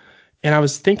go. And I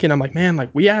was thinking, I'm like, man, like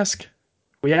we ask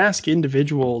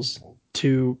individuals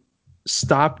to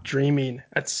stop dreaming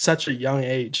at such a young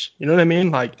age. You know what I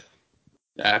mean? Like,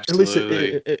 at least it,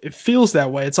 Absolutely. it, it feels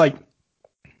that way. It's like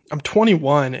I'm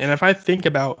 21, and if I think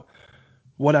about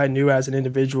what I knew as an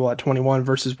individual at 21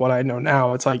 versus what I know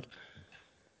now, it's like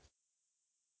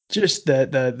just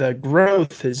the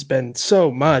growth has been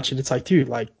so much, and it's like, dude,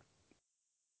 like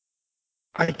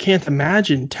I can't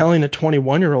imagine telling a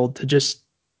 21-year-old to just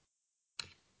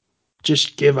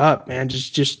give up, man.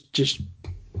 Just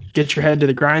get your head to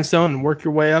the grindstone and work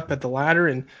your way up at the ladder.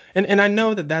 And I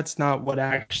know that that's not what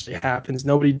actually happens.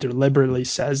 Nobody deliberately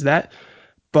says that,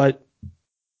 but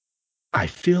I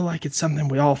feel like it's something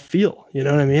we all feel. You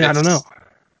know what I mean? I don't know. It's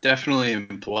definitely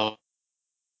implied.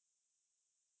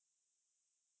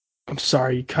 I'm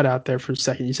sorry, you cut out there for a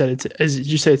second. You said did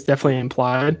you say it's definitely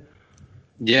implied?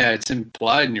 Yeah, it's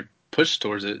implied and you're pushed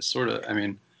towards it, sort of. I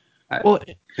mean, Well,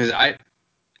 because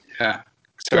yeah. go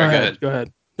Sorry, go ahead. ahead. Go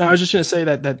ahead. No, I was just going to say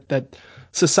that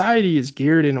society is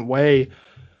geared in a way,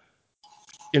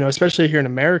 especially here in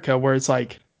America, where it's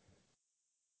like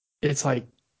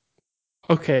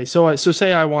okay, so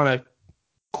say I want to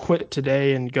quit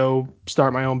today and go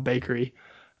start my own bakery.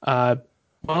 Uh,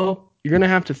 well, you're going to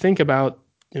have to think about,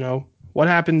 what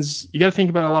happens. You got to think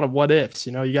about a lot of what ifs.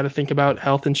 You got to think about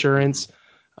health insurance,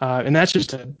 and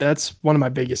that's one of my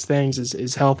biggest things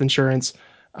is health insurance.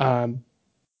 Um,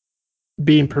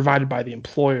 being provided by the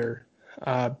employer,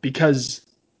 because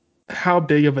how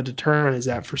big of a deterrent is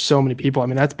that for so many people? I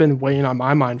mean, that's been weighing on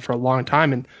my mind for a long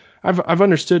time, and I've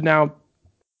understood now.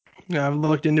 I've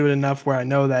looked into it enough where I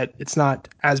know that it's not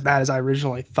as bad as I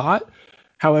originally thought.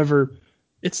 However,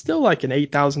 it's still like an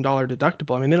 $8,000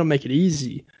 deductible. I mean, they don't make it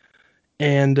easy,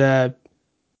 and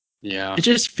Yeah.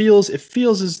 it feels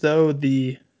as though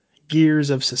the gears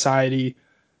of society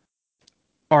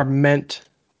are meant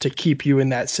to keep you in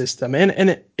that system, and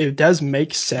it does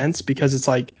make sense because it's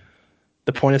like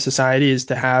the point of society is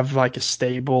to have like a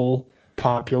stable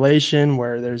population,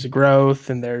 where there's growth,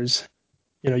 and there's,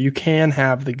 you can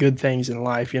have the good things in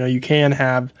life. You can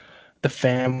have the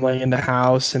family and the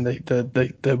house and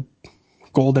the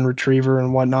golden retriever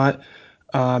and whatnot.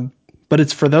 But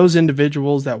it's for those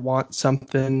individuals that want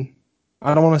something,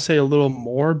 I don't want to say a little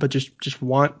more, but just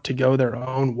want to go their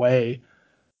own way.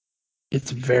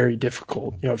 It's very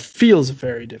difficult. It feels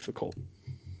very difficult.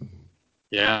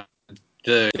 Yeah.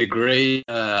 The great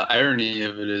irony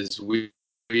of it is we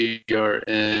are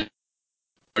in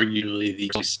arguably the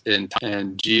place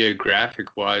and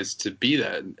geographic wise to be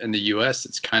that. In the U.S.,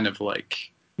 it's kind of like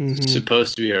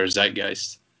supposed to be our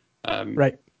zeitgeist.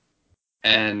 Right.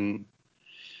 And,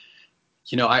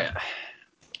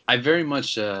 I very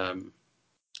much I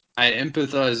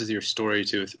empathize with your story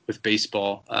too with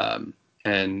baseball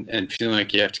and feeling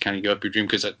like you have to kind of give up your dream,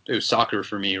 because it was soccer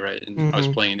for me, right? And I was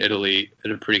playing in Italy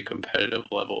at a pretty competitive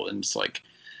level, and it's like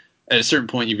at a certain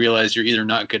point you realize you're either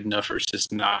not good enough or it's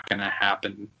just not going to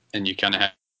happen, and you kind of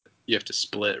have to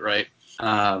split, right?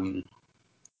 And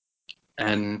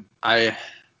I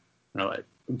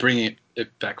bringing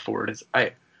it back forward is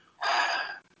I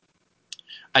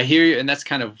hear you, and that's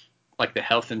kind of like the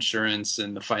health insurance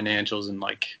and the financials and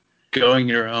like going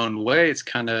your own way. It's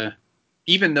kind of,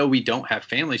 even though we don't have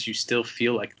families, you still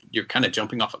feel like you're kind of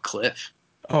jumping off a cliff.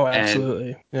 Oh,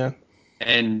 absolutely. Yeah.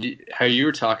 And how you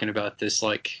were talking about this,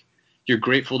 like you're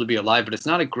grateful to be alive, but it's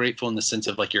not a grateful in the sense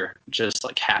of like you're just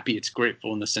like happy. It's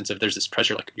grateful in the sense of there's this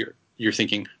pressure, like you're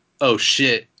thinking, oh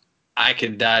shit, I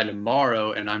could die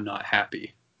tomorrow and I'm not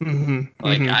happy.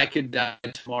 I could die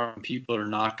tomorrow and people are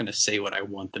not going to say what I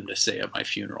want them to say at my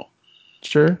funeral.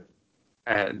 Sure.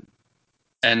 And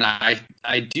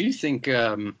I do think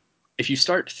if you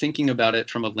start thinking about it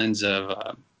from a lens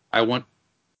of I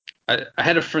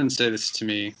had a friend say this to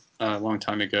me a long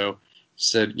time ago.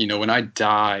 Said, when I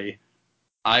die,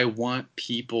 I want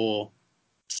people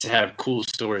to have cool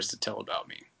stories to tell about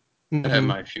me at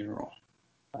my funeral.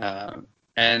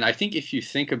 And I think if you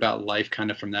think about life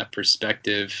kind of from that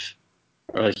perspective,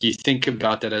 or like you think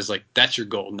about that as like that's your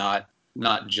goal, not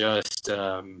just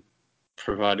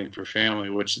providing for family,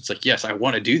 which it's like, yes, I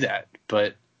want to do that,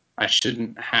 but I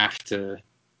shouldn't have to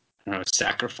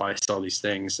sacrifice all these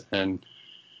things. And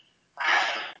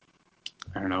I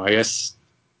don't know, I guess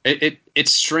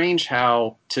it's strange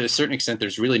how to a certain extent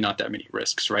there's really not that many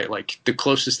risks, right? Like the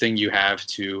closest thing you have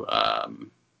to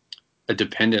a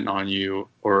dependent on you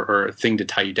or a thing to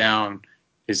tie you down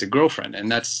is a girlfriend, and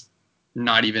that's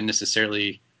not even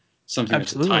necessarily something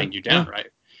that's tying you down, right?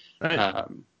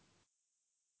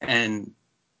 And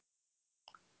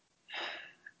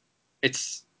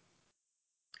it's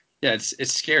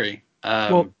scary.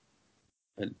 Well,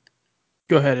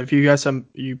 go ahead. If you got some,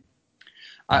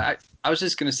 I was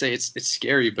just gonna say it's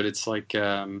scary, but it's like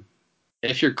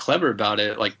if you're clever about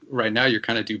it, like right now you're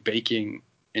kind of do baking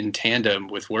in tandem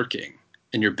with working,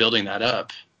 and you're building that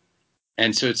up,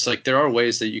 and so it's like there are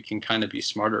ways that you can kind of be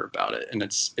smarter about it, and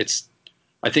it's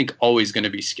I think always going to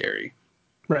be scary.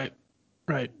 Right.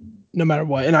 No matter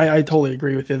what, and I totally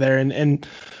agree with you there. And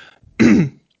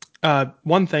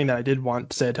one thing that I did want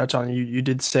to say a touch on, you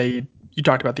did say you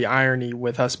talked about the irony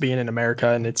with us being in America,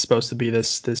 and it's supposed to be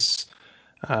this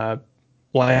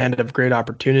land of great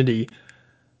opportunity.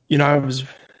 I was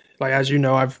like, as you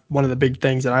know, one of the big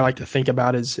things that I like to think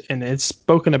about is, and it's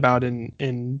spoken about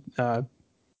in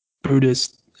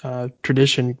Buddhist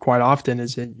tradition quite often,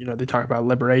 is they talk about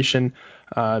liberation,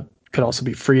 could also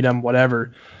be freedom,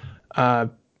 whatever.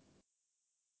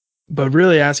 But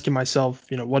really asking myself,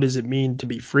 what does it mean to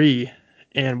be free?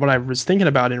 And what I was thinking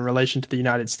about in relation to the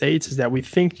United States is that we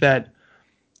think that,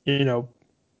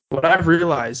 what I've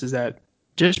realized is that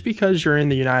just because you're in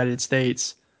the United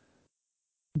States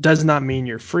does not mean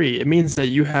you're free. It means that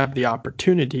you have the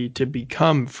opportunity to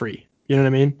become free. You know what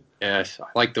I mean? Yes, I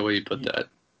like the way you put that.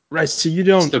 Right. So you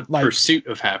don't it's the pursuit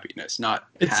of happiness, not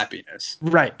happiness.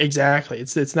 Right. Exactly.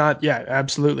 It's not. Yeah.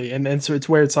 Absolutely. And so it's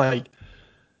where it's like,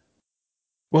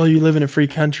 well, you live in a free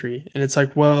country, and it's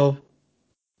like, well,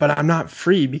 but I'm not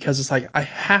free because it's like I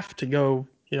have to go.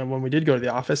 When we did go to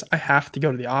the office, I have to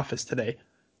go to the office today.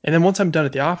 And then once I'm done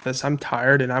at the office, I'm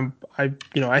tired, and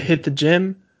I hit the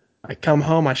gym, I come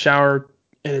home, I shower,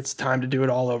 and it's time to do it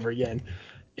all over again.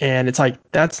 And it's like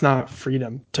that's not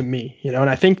freedom to me. And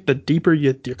I think the deeper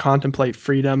you contemplate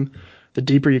freedom, the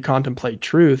deeper you contemplate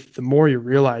truth, the more you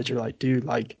realize you're like, dude,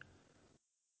 like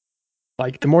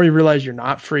the more you realize you're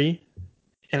not free.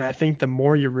 And I think the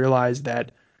more you realize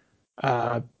that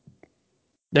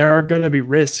there are going to be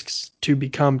risks to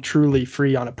become truly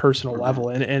free on a personal level.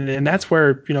 And that's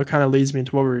where, kind of leads me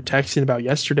into what we were texting about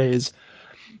yesterday is,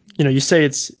 you say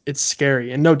it's scary,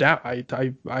 and no doubt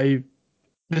I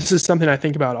this is something I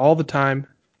think about all the time,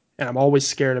 and I'm always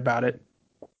scared about it.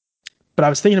 But I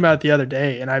was thinking about it the other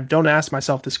day, and I don't ask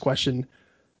myself this question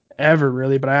ever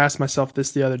really, but I asked myself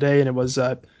this the other day, and it was,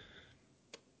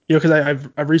 because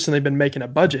I've recently been making a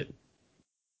budget,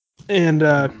 and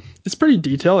it's pretty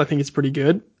detailed. I think it's pretty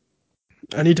good.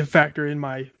 I need to factor in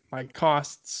my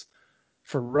costs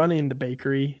for running the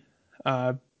bakery,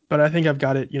 uh, but I think I've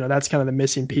got it. That's kind of the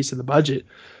missing piece of the budget.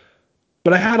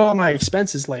 But I had all my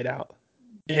expenses laid out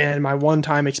and my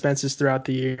one-time expenses throughout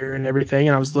the year and everything.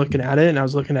 And I was looking at it, and I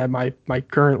was looking at my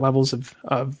current levels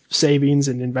of savings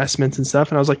and investments and stuff.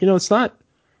 And I was like, it's not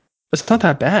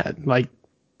that bad. Like,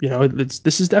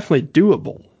 this is definitely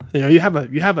doable. You have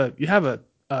a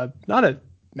not a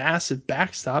massive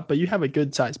backstop, but you have a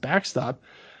good sized backstop.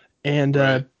 And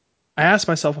Right. I asked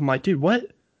myself, I'm like, dude, what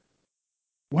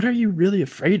are you really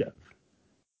afraid of?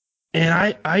 And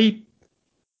I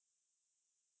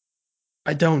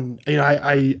don't,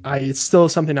 it's still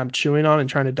something I'm chewing on and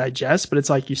trying to digest. But it's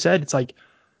like you said, it's like,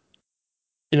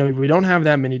 we don't have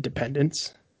that many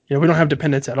dependents. We don't have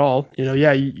dependents at all.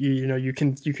 Yeah, you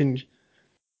can,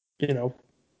 you know,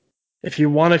 if you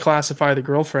want to classify the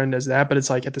girlfriend as that, but it's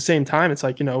like at the same time, it's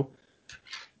like,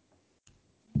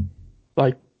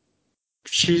 like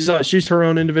she's her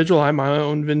own individual. I'm my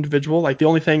own individual. Like the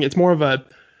only thing, it's more of a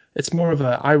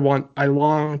I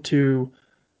long to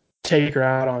take her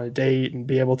out on a date and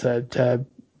be able to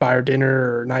buy her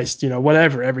dinner or nice,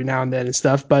 whatever every now and then and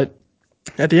stuff. But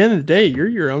at the end of the day, you're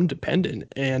your own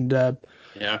dependent, and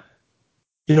Yeah.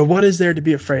 what is there to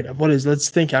be afraid of? Let's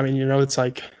think. I mean, it's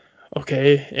like,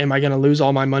 okay, am I going to lose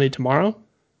all my money tomorrow?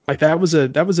 Like that was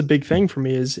a big thing for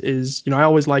me. I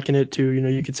always liken it to,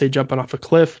 you could say jumping off a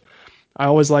cliff. I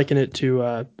always liken it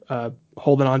to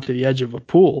holding on to the edge of a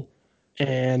pool,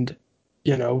 and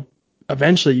you know,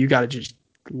 eventually you got to just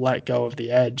let go of the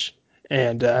edge.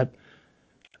 And uh,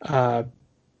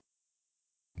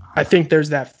 I think there's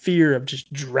that fear of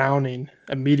just drowning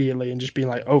immediately and just being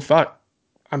like, oh fuck,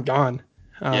 I'm gone.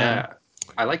 Um, Yeah.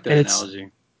 I like that and it's analogy.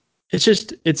 it's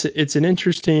just it's an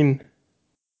interesting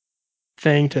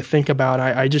thing to think about.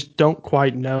 I just don't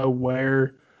quite know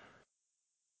where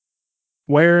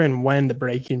and when the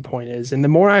breaking point is. And the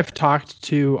more I've talked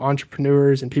to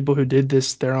entrepreneurs and people who did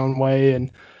this their own way,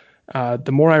 and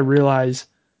the more I realize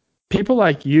people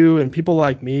like you and people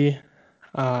like me,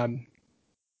 um,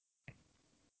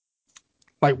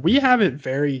 like we have it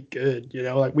very good.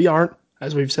 Like we aren't,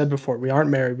 as we've said before, we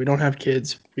aren't married. We don't have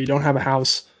kids. We don't have a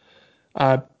house.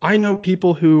 I know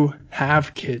people who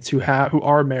have kids, who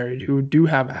are married, who do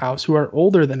have a house, who are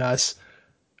older than us,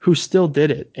 who still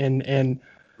did it. And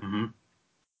Hmm.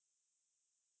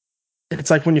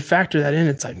 it's like when you factor that in,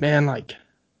 it's like, man,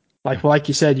 like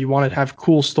you said, you want to have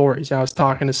cool stories. And I was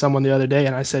talking to someone the other day,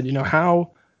 and I said,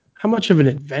 how much of an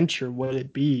adventure would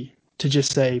it be to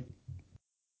just say,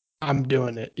 I'm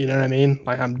doing it? You know what I mean?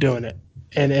 Like I'm doing it,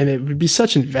 and it would be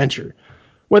such an adventure,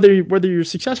 whether you're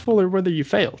successful or whether you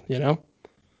fail. Yeah.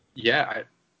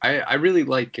 I really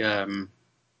like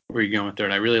where you're going with there,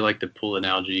 and I really like the pool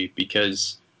analogy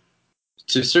because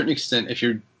to a certain extent,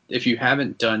 if you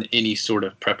haven't done any sort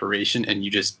of preparation and you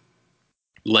just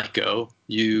let go,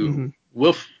 you Mm-hmm.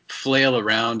 will flail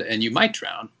around and you might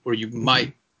drown, or you Mm-hmm.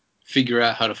 might figure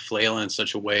out how to flail in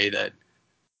such a way that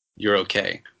you're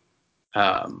okay.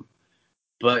 Um,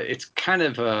 but it's kind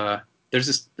of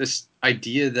there's this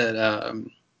idea that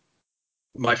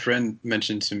my friend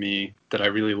mentioned to me that I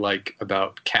really like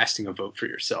about casting a vote for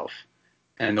yourself.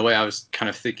 And the way I was kind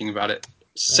of thinking about it Right.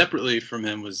 separately from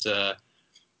him was,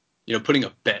 putting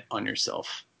a bet on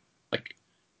yourself. Like,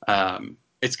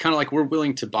 it's kind of like we're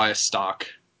willing to buy a stock,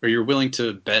 or you're willing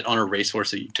to bet on a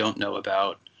racehorse that you don't know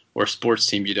about, or a sports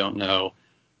team you don't know.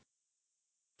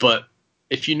 But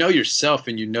if you know yourself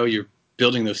and you know you're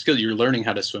building those skills, you're learning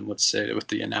how to swim. Let's say with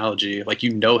the analogy, like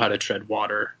you know how to tread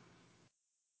water,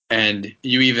 and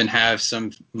you even have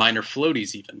some minor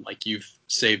floaties, even like you've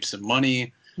saved some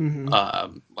money,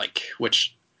 Mm-hmm. like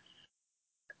which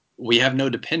we have no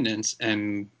dependents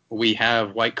and we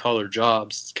have white collar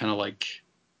jobs. It's kind of like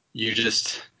you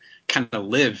just kind of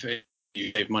live and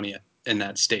you save money in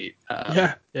that state.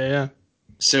 Yeah. Yeah. Yeah.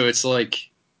 So it's like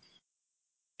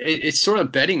it's sort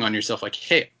of betting on yourself. Like,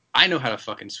 hey, I know how to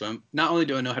fucking swim. Not only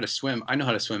do I know how to swim, I know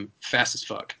how to swim fast as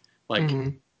fuck. Like, Mm-hmm.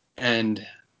 and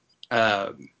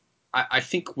uh, I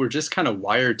think we're just kind of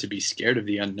wired to be scared of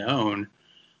the unknown.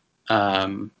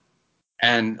 Um,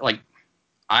 and like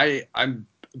I'm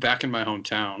back in my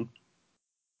hometown,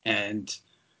 and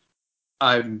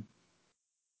I'm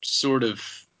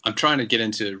I'm trying to get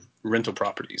into rental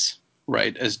properties,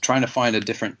 right? As trying to find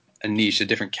a niche, a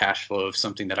different cash flow of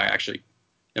something that I actually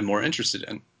am more interested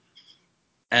in.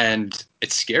 and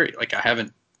it's scary. Like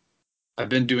I've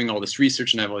been doing all this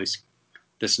research and I have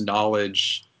this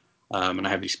knowledge, and I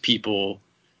have these people,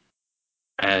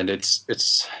 and it's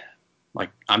like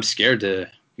I'm scared to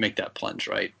make that plunge,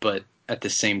 right? But at the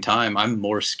same time, I'm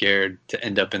more scared to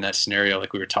end up in that scenario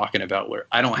like we were talking about, where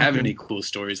I don't have any cool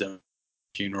stories at my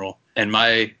funeral, and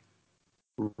my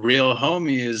real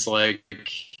homie is like,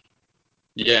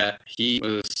 yeah, he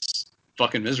was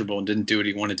fucking miserable and didn't do what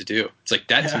he wanted to do. It's like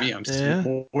that to me. I'm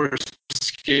more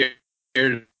scared.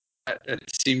 It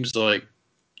seems like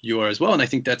you are as well, and I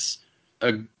think that's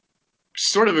a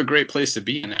sort of a great place to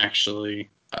be in, actually.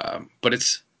 But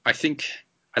I think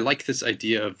I like this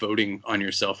idea of voting on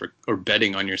yourself or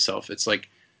betting on yourself. It's like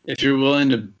if you're willing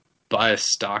to buy a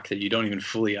stock that you don't even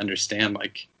fully understand,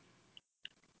 like,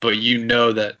 but you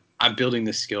know that I'm building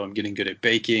this skill, I'm getting good at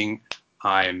baking,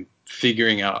 I'm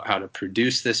figuring out how to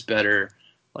produce this better,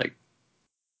 like,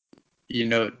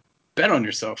 bet on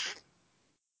yourself.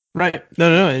 Right.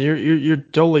 No, and you're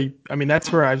totally. I mean,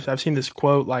 that's where I've seen this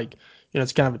quote. Like,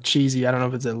 it's kind of a cheesy. I don't know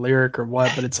if it's a lyric or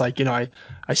what, but it's like, I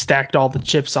stacked all the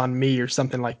chips on me or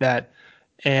something like that.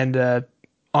 And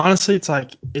honestly, it's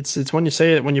like it's when you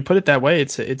say it, when you put it that way,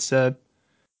 put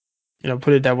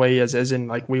it that way as in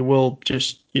like we will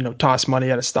just toss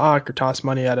money at a stock or toss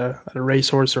money at a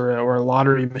racehorse or a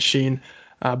lottery machine,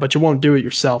 but you won't do it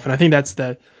yourself. And I think that's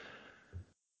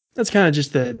kind of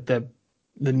just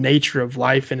the nature of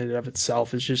life in and of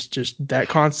itself is just that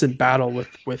constant battle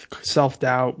with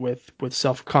self-doubt, with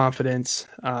self-confidence,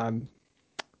 and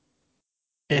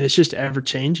it's just ever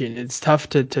changing. It's tough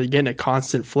to get in a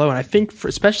constant flow. And I think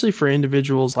especially for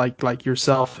individuals like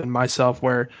yourself and myself,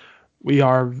 where we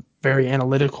are very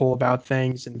analytical about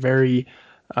things and very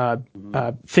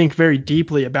think very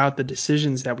deeply about the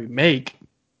decisions that we make,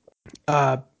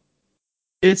 uh,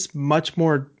 it's much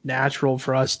more natural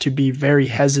for us to be very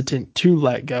hesitant to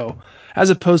let go, as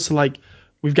opposed to like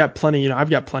we've got plenty. I've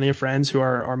got plenty of friends who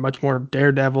are much more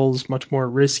daredevils, much more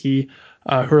risky,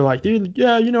 who are like, dude,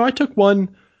 yeah, I took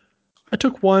one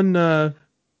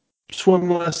swim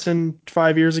lesson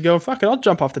 5 years ago. Fuck it, I'll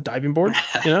jump off the diving board,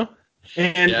 and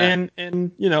Yeah.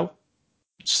 and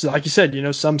like you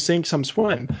said, some sink, some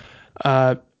swim.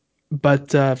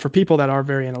 But for people that are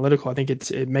very analytical, I think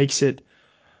it makes it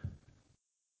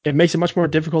much more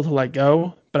difficult to let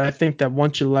go. But I think that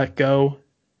once you let go,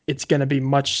 it's going to be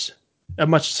a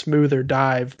much smoother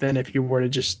dive than if you were to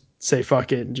just say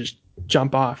fuck it and just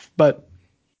jump off. But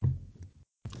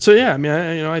so yeah, I mean,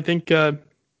 I think I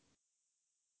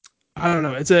don't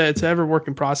know. It's an ever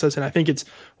working process, and I think it's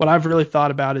what I've really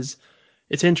thought about is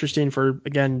it's interesting for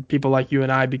again people like you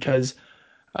and I because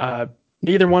uh,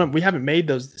 neither one we haven't made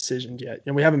those decisions yet,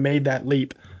 and we haven't made that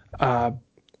leap. Uh,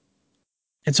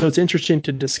 and so it's interesting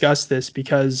to discuss this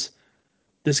because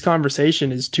this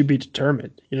conversation is to be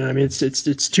determined. You know what I mean? It's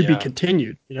to be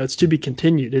continued. It's to be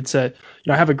continued. I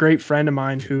have a great friend of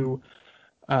mine who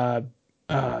uh,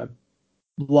 uh,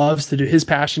 loves to do. His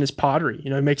passion is pottery. He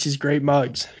makes these great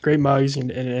mugs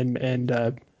and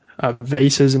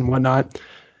vases and whatnot.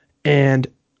 And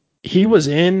he was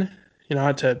in,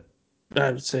 not to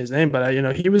I would say his name, but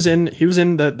he was in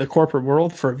the corporate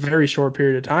world for a very short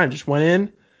period of time. Just went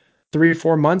in 3 or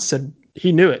 4 months, said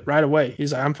he knew it right away.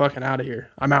 He's like, I'm fucking out of here.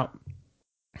 I'm out.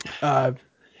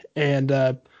 And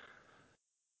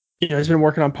he's been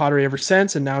working on pottery ever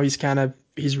since, and now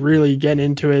he's really getting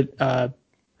into it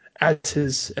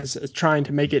as trying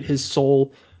to make it his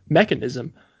sole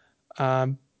mechanism.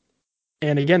 Um,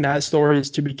 and again, that story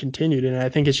is to be continued, and I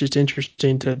think it's just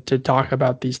interesting to talk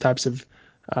about these types of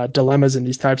dilemmas and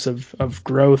these types of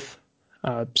growth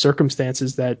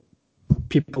circumstances that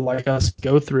people like us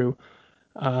go through.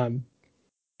 Um,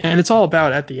 and it's all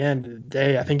about, at the end of the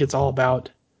day, I think it's all about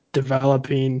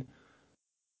developing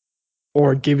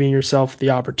or giving yourself the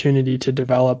opportunity to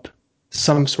develop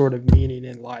some sort of meaning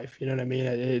in life. You know what I mean?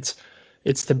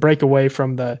 It's to break away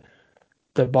from the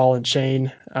ball and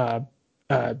chain. Uh,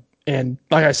 and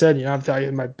like I said, I'm telling you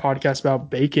in my podcast about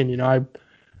bacon.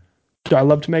 Do I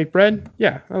love to make bread?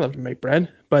 Yeah, I love to make bread,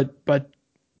 but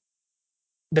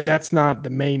that's not the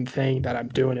main thing that I'm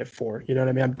doing it for. You know what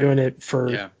I mean? I'm doing it for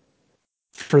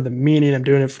the meaning. I'm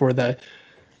doing it for the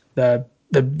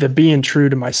being true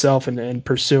to myself and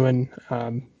pursuing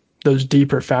those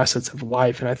deeper facets of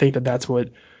life. And I think that that's what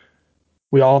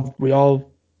we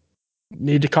all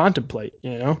need to contemplate.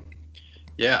 Yeah,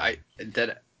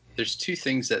 there's two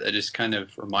things that just kind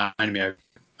of remind me.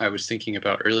 I was thinking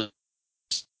about earlier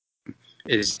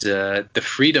is the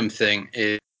freedom thing.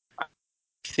 I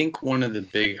think one of the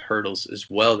big hurdles as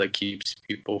well that keeps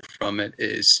people from it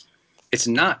is it's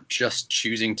not just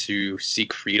choosing to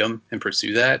seek freedom and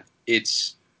pursue that.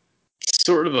 It's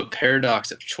sort of a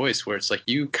paradox of choice where it's like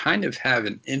you kind of have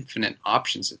an infinite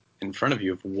options in front of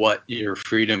you of what your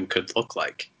freedom could look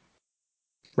like.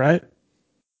 Right.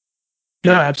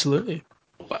 No, absolutely.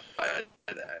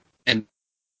 And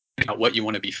what you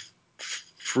want to be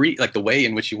free, like the way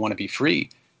in which you want to be free,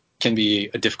 can be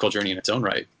a difficult journey in its own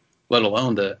right, let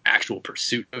alone the actual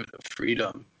pursuit of the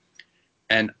freedom.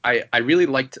 And I really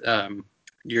liked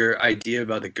your idea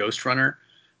about the ghost runner.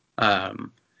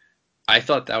 I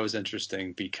thought that was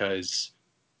interesting because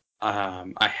I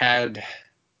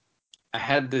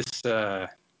had this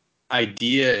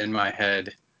idea in my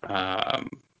head,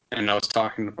 and I was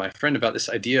talking with my friend about this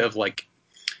idea of like,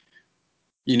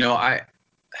 I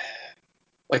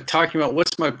like talking about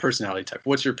what's my personality type,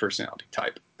 what's your personality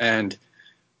type, and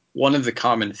one of the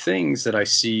common things that I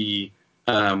see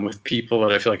with people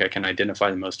that I feel like I can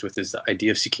identify the most with is the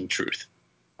idea of seeking truth,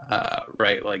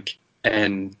 right? Like,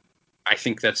 and I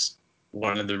think that's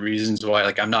one of the reasons why,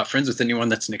 like, I'm not friends with anyone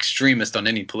that's an extremist on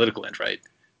any political end, right?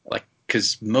 Like,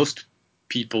 because most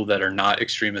people that are not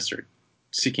extremists are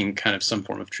seeking kind of some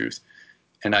form of truth,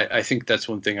 and I think that's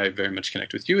one thing I very much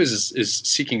connect with you is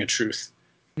seeking a truth.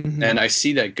 Mm-hmm. And I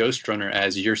see that Ghost Runner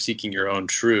as you're seeking your own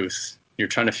truth. You're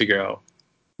trying to figure out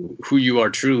who you are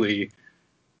truly,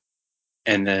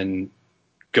 and then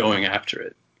going after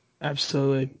it.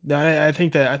 Absolutely. I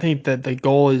think that the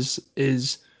goal is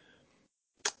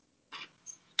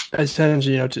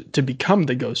essentially, to become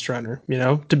the ghost runner,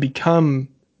 to become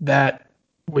that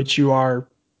which you are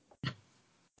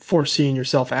foreseeing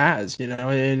yourself as,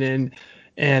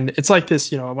 and it's like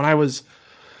this, when I was,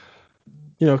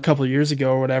 a couple of years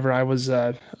ago or whatever, I was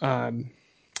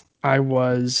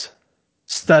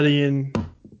studying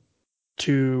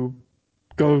to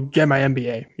go get my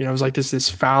MBA. It was like this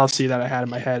fallacy that I had in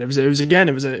my head. It was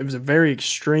a very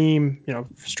extreme,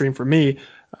 extreme for me,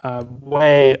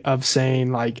 way of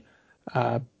saying like,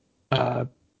 uh, uh,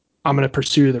 I'm going to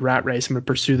pursue the rat race. I'm going to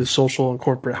pursue the social and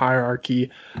corporate hierarchy.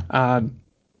 I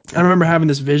remember having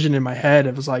this vision in my head.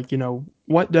 It was like,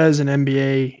 what does an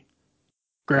MBA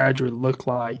graduate look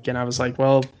like? And I was like,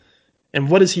 well, and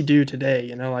what does he do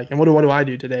today? And what do I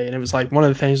do today? And it was like one of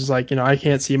the things was like, I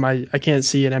can't see an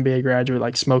MBA graduate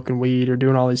like smoking weed or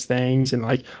doing all these things and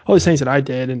like all these things that I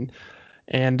did.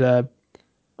 And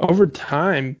over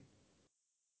time,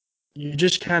 you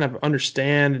just kind of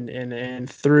understand and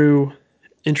through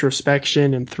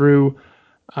introspection and through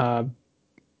uh,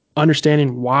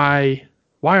 understanding why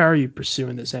are you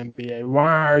pursuing this MBA?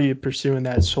 Why are you pursuing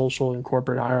that social and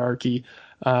corporate hierarchy?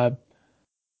 Uh,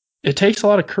 it takes a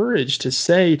lot of courage to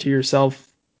say to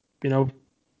yourself, you know,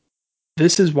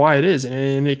 this is why it is,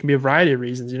 and it can be a variety of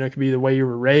reasons. It could be the way you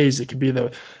were raised. It could be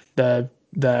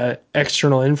the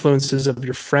external influences of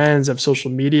your friends, of social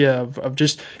media, of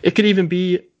just. It could even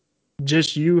be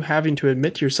just you having to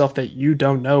admit to yourself that you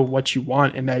don't know what you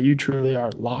want and that you truly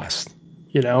are lost.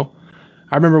 I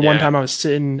remember one Yeah. time I was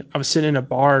sitting in a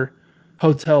bar,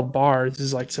 hotel bar. This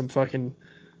is like some fucking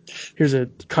here's a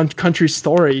country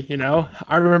story.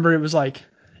 I remember it was like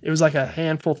a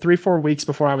handful, 3-4 weeks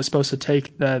before I was supposed to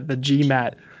take the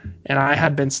GMAT, and I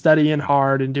had been studying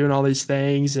hard and doing all these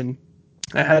things, and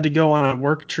I had to go on a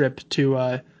work trip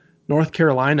to North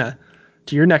Carolina,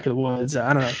 to your neck of the woods.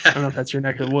 I don't know if that's your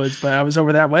neck of the woods, but I was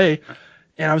over that way,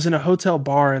 and I was in a hotel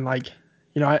bar, and like,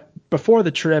 before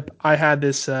the trip, I had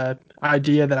this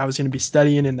idea that I was going to be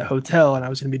studying in the hotel, and I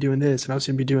was going to be doing this, and I was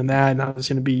going to be doing that, and I was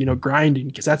going to be, grinding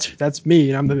because that's me,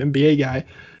 and I'm the MBA guy,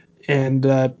 and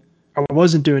I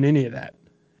wasn't doing any of that.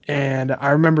 And I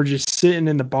remember just sitting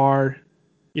in the bar,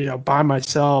 by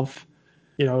myself.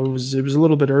 It was a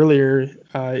little bit earlier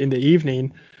in the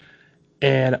evening,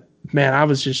 and man,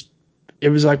 it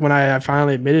was like when I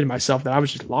finally admitted to myself that I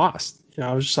was just lost.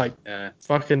 I was just like,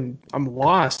 fucking, I'm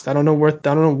lost. I don't know what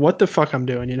the fuck I'm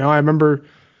doing. I remember,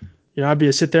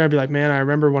 sit there and be like, man, I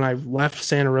remember when I left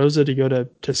Santa Rosa to go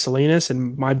to Salinas,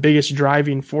 and my biggest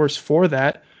driving force for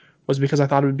that was because I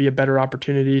thought it would be a better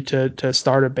opportunity to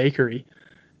start a bakery.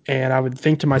 And I would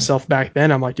think to myself back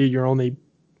then, I'm like, dude, you're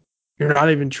not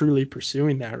even truly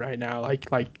pursuing that right now. Like,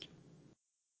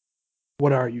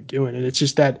 what are you doing? And it's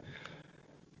just that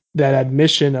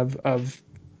admission of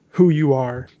who you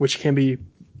are, which can be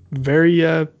very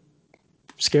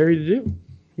scary to do.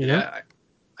 Yeah.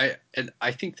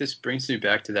 I think this brings me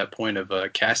back to that point of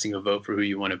casting a vote for who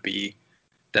you want to be.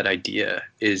 That idea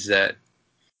is that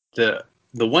the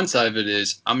one side of it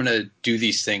is I'm going to do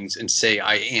these things and say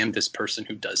I am this person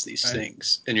who does these Right.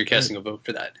 things, and you're casting a vote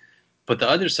for that. But the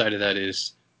other side of that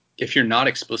is if you're not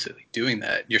explicitly doing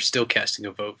that, you're still casting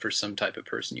a vote for some type of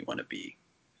person you want to be.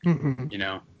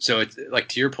 Mm-hmm. So it's like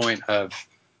to your point of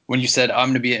when you said I'm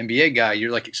going to be an NBA guy,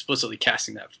 you're like explicitly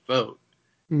casting that vote.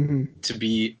 to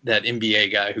be that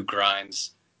NBA guy who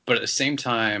grinds. But at the same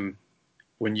time,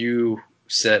 when you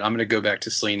said, I'm going to go back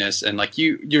to Salinas, and like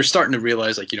you're starting to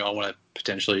realize, like, I want to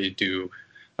potentially do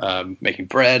making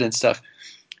bread and stuff.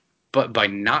 But by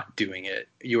not doing it,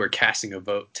 you are casting a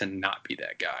vote to not be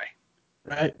that guy.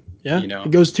 Right. Yeah.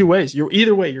 It goes two ways.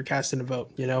 Either way, you're casting a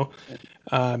vote,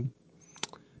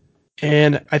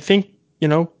 and I think, I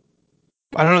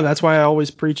don't know. That's why I always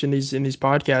preach in these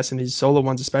podcasts and these solo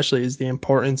ones, especially, is the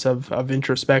importance of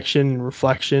introspection and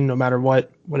reflection, no matter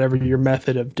whatever your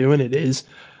method of doing it is,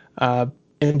 and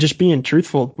just being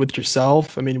truthful with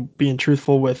yourself. I mean, being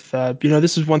truthful with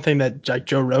this is one thing that like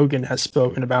Joe Rogan has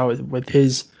spoken about with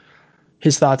his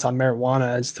thoughts on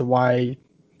marijuana as to why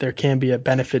there can be a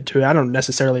benefit to it. I don't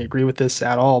necessarily agree with this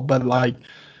at all, but like,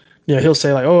 he'll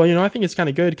say like, oh, I think it's kind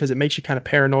of good because it makes you kind of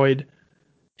paranoid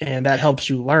and that helps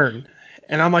you learn.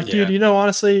 And I'm like, dude,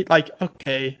 honestly, like,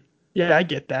 okay, yeah, I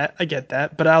get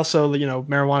that. But also,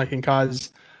 marijuana can cause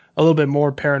a little bit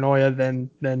more paranoia than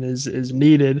is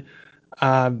needed.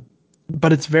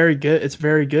 But it's very good. It's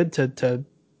very good to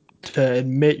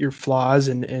admit your flaws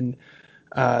and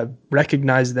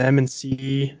recognize them and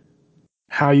see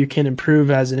how you can improve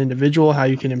as an individual, how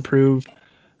you can improve,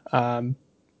 to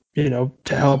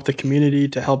help the community,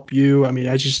 to help you. I mean,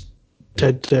 I just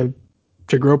to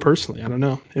grow personally. I don't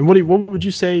know. And what would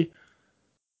you say?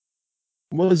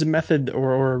 What was a method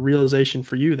or a realization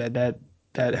for you that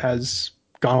has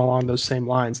gone along those same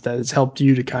lines that has helped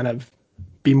you to kind of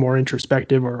be more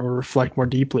introspective or reflect more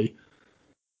deeply?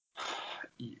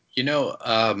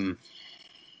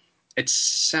 It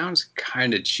sounds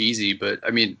kind of cheesy, but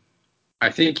I mean, I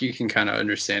think you can kind of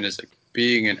understand as like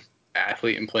being an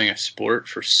athlete and playing a sport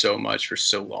for so much for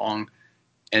so long,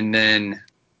 and then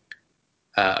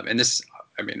and this,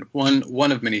 I mean,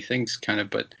 one of many things, kind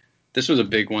of, but this was a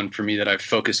big one for me that I've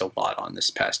focused a lot on this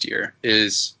past year.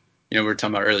 Is we were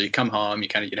talking about earlier. You come home,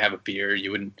 you'd have a beer.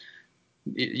 You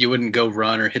wouldn't go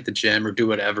run or hit the gym or do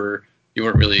whatever. You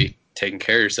weren't really taking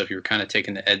care of yourself. You were kind of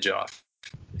taking the edge off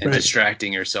and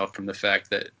distracting yourself from the fact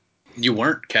that you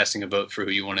weren't casting a vote for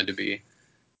who you wanted to be.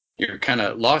 You're kind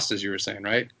of lost, as you were saying,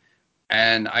 right?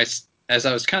 And as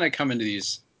I was kind of coming to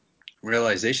these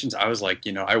realizations, I was like,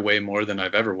 I weigh more than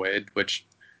I've ever weighed, which,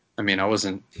 I mean, I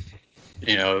wasn't,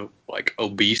 like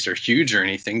obese or huge or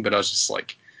anything, but I was just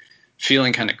like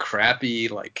feeling kind of crappy,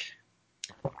 like,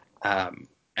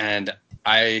 and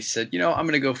I said, I'm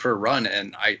going to go for a run.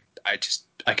 And I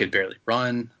could barely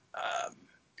run.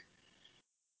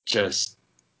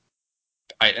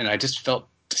 I just felt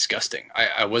disgusting.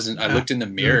 I wasn't, I looked in the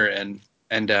mirror and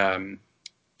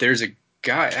there's a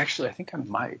guy, actually, I think I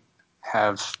might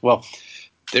have, well,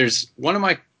 there's one of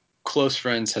my close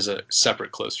friends has a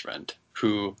separate close friend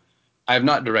who I have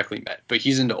not directly met, but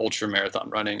he's into ultra marathon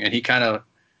running, and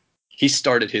he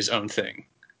started his own thing,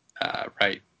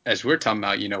 right? As we're talking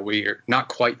about, we're not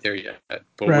quite there yet,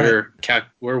 but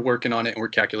we're working on it and we're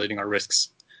calculating our risks,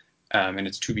 and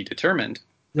it's to be determined.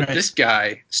 But this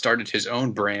guy started his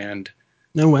own brand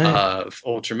of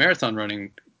ultra marathon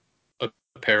running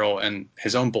apparel and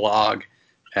his own blog,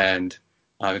 and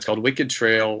it's called Wicked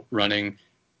Trail Running.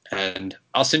 And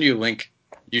I'll send you a link.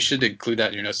 You should include that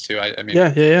in your notes too. I mean,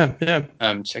 yeah.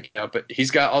 Check it out. But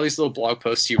he's got all these little blog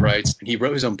posts he writes, and he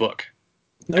wrote his own book.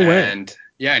 No way. And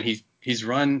he's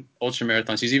run ultra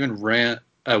marathons. He's even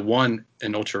won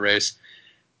an ultra race.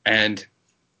 And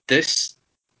this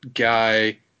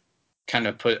guy kind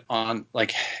of put on,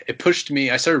 like, it pushed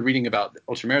me. I started reading about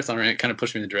ultra marathon, and it kind of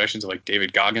pushed me in the directions of like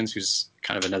David Goggins, who's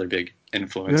kind of another big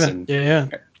influence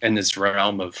in this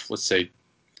realm of, let's say,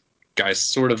 guys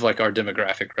sort of like our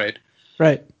demographic, right?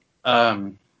 Right.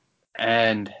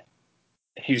 And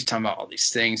he was talking about all these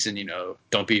things, and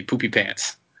don't be poopy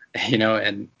pants,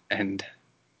 and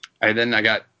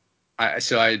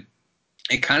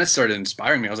it kind of started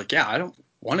inspiring me. I was like, yeah, I don't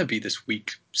want to be this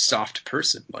weak, soft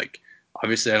person. Like,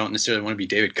 obviously, I don't necessarily want to be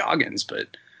David Goggins, but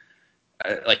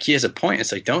like, he has a point.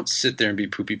 It's like, don't sit there and be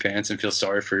poopy pants and feel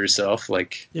sorry for yourself.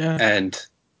 Like, and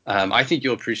I think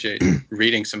you'll appreciate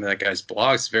reading some of that guy's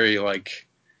blogs. Very like,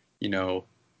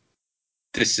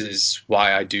 this is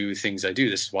why I do things I do.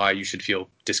 This is why you should feel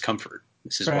discomfort.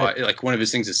 This is why, like, one of his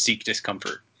things is seek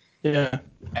discomfort. Yeah.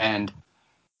 And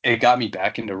it got me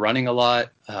back into running a lot.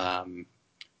 And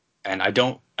I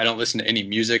don't listen to any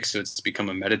music, so it's become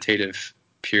a meditative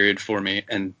period for me.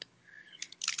 And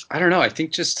I don't know, I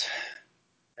think and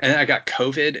then I got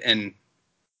COVID, and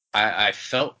I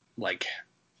felt like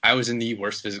I was in the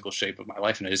worst physical shape of my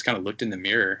life. And I just kind of looked in the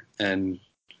mirror, and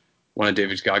one of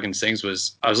David Goggins' things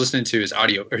was I was listening to his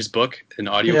book in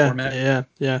audio format.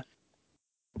 Yeah.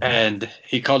 And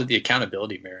he called it the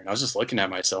accountability mirror. And I was just looking at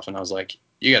myself and I was like,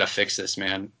 you got to fix this,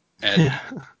 man. And Yeah.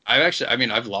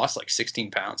 I've lost like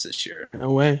 16 pounds this year.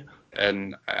 No way.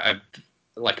 And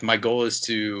like, my goal is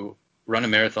to run a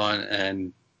marathon,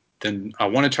 and then I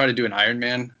want to try to do an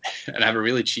Ironman and have a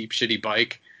really cheap, shitty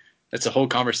bike. That's a whole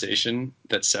conversation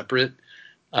that's separate.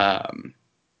 Um,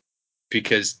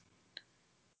 because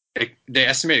they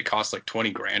estimate it costs like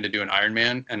 20 grand to do an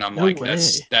Ironman, and I'm No like, way.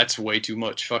 that's way too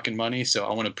much fucking money. So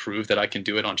I want to prove that I can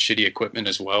do it on shitty equipment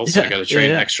as well. So I Yeah. got to Yeah. train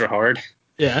Yeah. extra hard.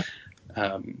 Yeah.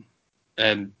 Um,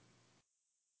 and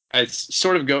I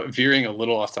sort of go veering a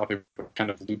little off topic, kind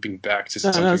of looping back to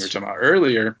No, something we were talking about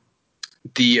earlier.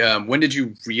 The when did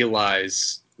you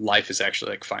realize life is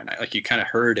actually like finite? Like, you kind of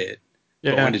heard it,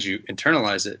 but when yeah. did you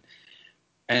internalize it?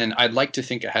 And I'd like to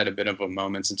think I had a bit of a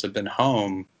moment since I've been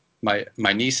home.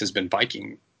 My niece has been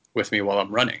biking with me while I'm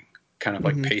running, kind of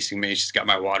like Mm-hmm. pacing me. She's got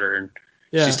my water and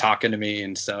she's Yeah. talking to me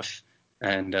and stuff.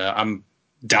 And I'm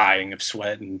dying of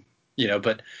sweat, and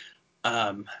but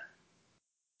um,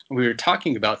 we were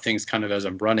talking about things kind of as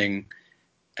I'm running,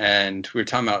 and we were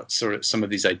talking about sort of some of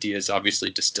these ideas, obviously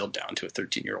distilled down to a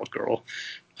 13-year-old girl.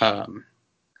 Um,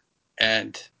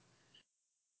 and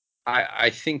I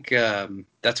think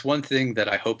that's one thing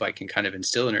that I hope I can kind of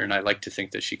instill in her. And I like to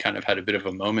think that she kind of had a bit of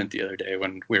a moment the other day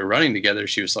when we were running together.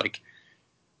 She's like,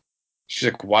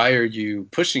 why are you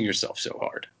pushing yourself so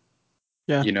hard?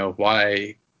 Yeah.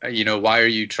 Why are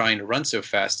you trying to run so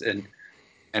fast? And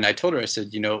I told her, I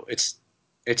said,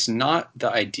 it's not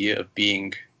the idea of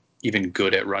being even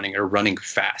good at running or running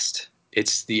fast.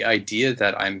 It's the idea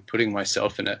that I'm putting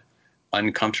myself in an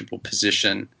uncomfortable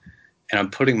position, and I'm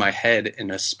putting my head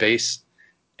in a space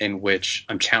in which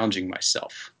I'm challenging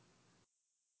myself.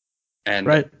 And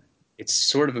Right. it's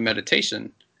sort of a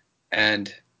meditation.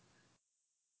 And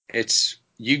it's,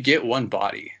 you get one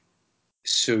body,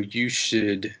 so you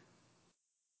should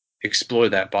explore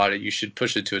that body. You should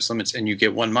push it to its limits. And you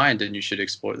get one mind, and you should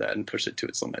explore that and push it to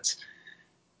its limits.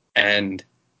 And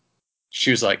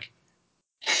she was like,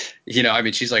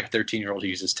 she's like a 13-year-old who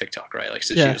uses TikTok, right? Like,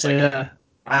 so she Yeah. was like, Yeah.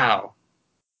 wow,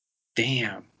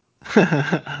 damn,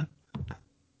 Yeah.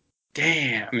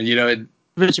 damn.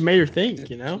 But you made her think,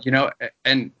 you know?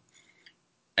 And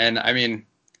I mean,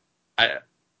 I,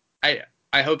 I,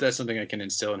 I hope that's something I can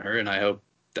instill in her, and I hope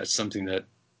that's something that,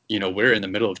 we're in the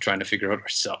middle of trying to figure out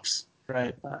ourselves.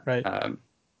 Right. Right. Um,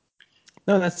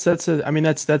 No, I mean,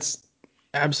 that's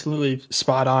absolutely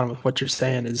spot on with what you're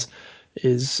saying is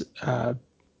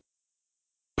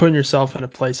putting yourself in a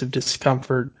place of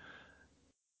discomfort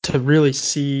to really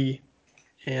see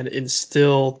and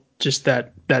instill just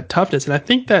that toughness. And I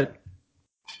think that,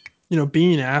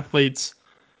 being athletes,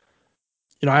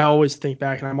 I always think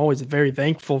back and I'm always very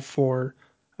thankful for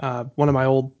one of my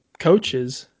old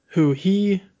coaches who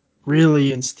he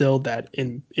really instilled that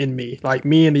in me. Like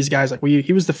me and these guys, like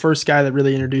he was the first guy that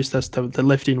really introduced us to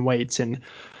lifting weights and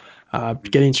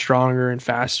getting stronger and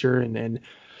faster and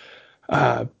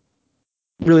uh,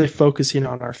 really focusing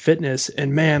on our fitness.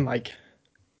 And man, like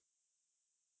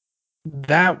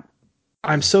that,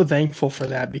 I'm so thankful for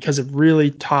that because it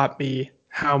really taught me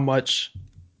how much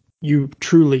you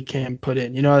truly can put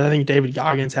in. I think David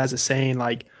Goggins has a saying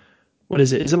like, what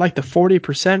is it? Is it like the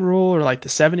 40% rule or like the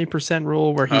 70%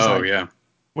 rule where he's oh like, yeah,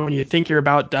 when you think you're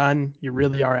about done, you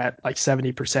really are at like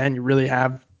 70%. You really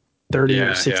have 30 or yeah,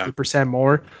 yeah. 60%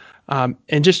 more. And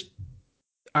just,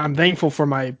 I'm thankful for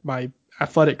my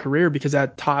athletic career because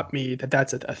that taught me that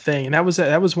that's a thing. And that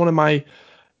was one of my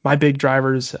big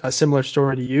drivers. A similar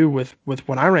story to you with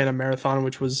when I ran a marathon,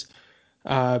 which was,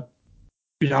 uh,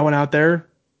 I went out there,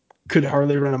 could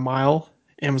hardly run a mile,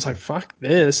 and was like, "Fuck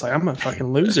this! Like I'm a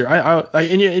fucking loser."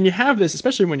 And you have this,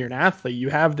 especially when you're an athlete, you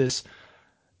have this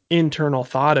internal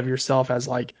thought of yourself as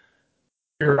like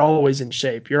you're always in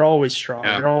shape, you're always strong,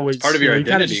 Yeah, you're it's part always, of your you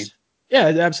kind of identity. just, yeah,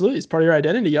 absolutely, it's part of your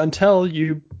identity until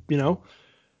you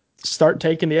start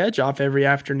taking the edge off every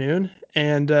afternoon,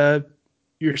 and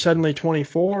you're suddenly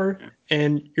 24, Yeah.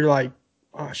 and you're like,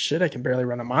 "Oh shit, I can barely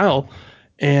run a mile,"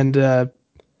 and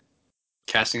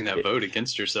Casting that vote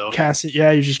against yourself. cast it.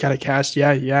 Yeah, you just gotta cast.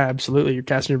 Yeah, yeah, absolutely. You're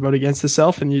casting your vote against the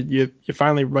self, and you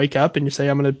finally wake up and you say,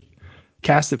 "I'm gonna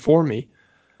cast it for me."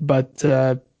 But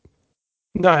no,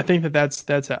 I think that's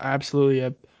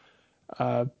absolutely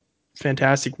a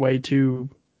fantastic way to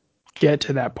get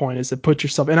to that point is to put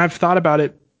yourself. And I've thought about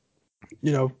it.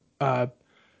 You know, uh,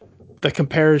 the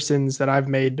comparisons that I've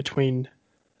made between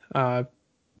uh,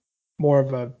 more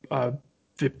of a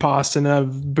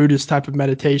vipassana Buddhist type of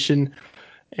meditation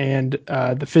and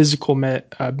the physical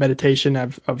meditation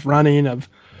of running, of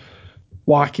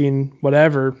walking,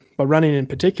 whatever, but running in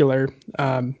particular.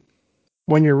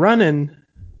 When you're running,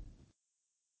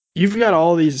 you've got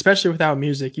all these, especially without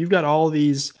music, you've got all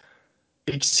these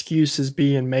excuses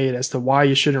being made as to why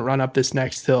you shouldn't run up this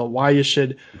next hill, why,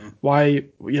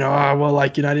 well,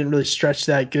 like, I didn't really stretch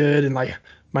that good. And like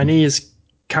my knee is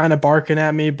kind of barking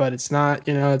at me, but it's not,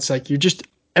 it's like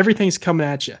everything's coming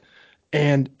at you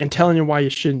and telling you why you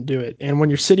shouldn't do it. And when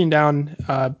you're sitting down,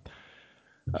 uh,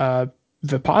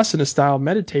 Vipassana style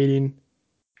meditating,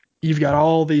 you've got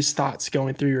all these thoughts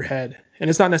going through your head. And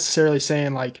it's not necessarily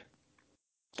saying like,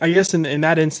 I guess in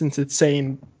that instance, it's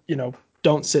saying,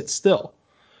 don't sit still,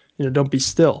 don't be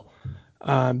still.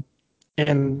 Um,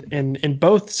 and in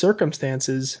both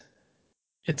circumstances,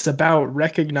 it's about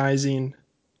recognizing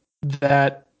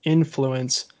that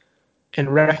influence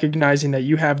and recognizing that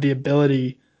you have the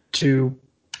ability to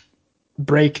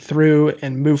break through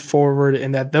and move forward,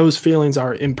 and that those feelings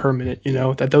are impermanent,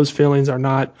 that those feelings are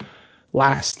not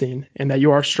lasting, and that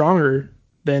you are stronger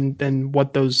than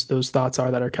what those thoughts are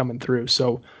that are coming through.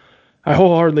 So I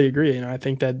wholeheartedly agree. I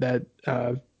think that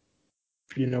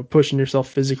pushing yourself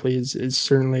physically is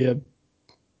certainly a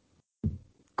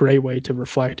great way to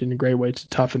reflect and a great way to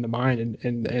toughen the mind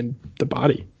and the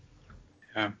body.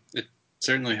 Yeah, it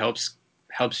certainly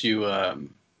helps you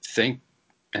think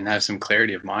and have some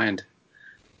clarity of mind.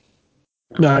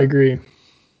 No, I agree.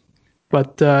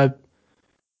 But I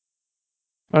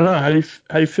don't know. How do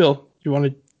you feel?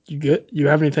 You good? You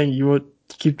have anything you want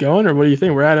to keep going, or what do you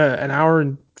think? We're at an hour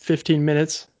and 15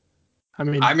 minutes. I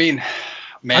mean, I man,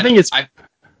 think it's.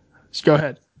 Just go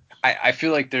ahead. I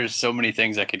feel like there's so many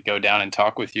things I could go down and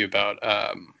talk with you about.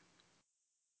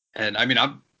 And I mean,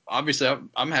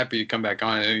 I'm happy to come back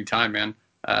on at any time, man.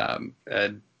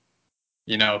 And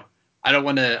you know, I don't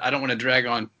want to drag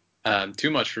on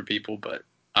too much for people, but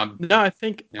No, I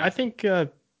think yeah. I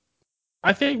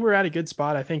think we're at a good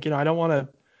spot. I think I don't want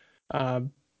to.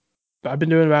 I've been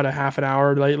doing about a half an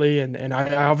hour lately, and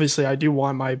I obviously I do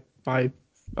want my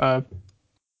uh,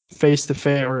 face to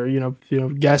face or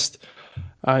guest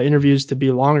interviews to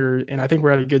be longer, and I think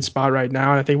we're at a good spot right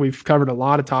now. And I think we've covered a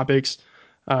lot of topics.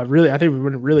 Really, I think we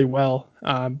went really well.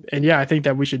 And yeah, I think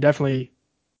that we should definitely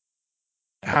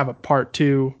have a part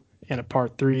two and a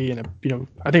part three, and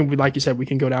I think like you said, we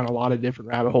can go down a lot of different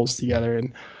rabbit holes together.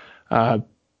 And uh,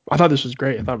 I thought this was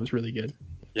great. I thought it was really good.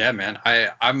 Yeah, man.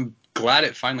 I'm glad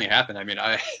it finally happened. I mean,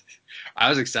 I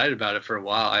was excited about it for a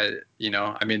while.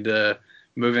 I mean, the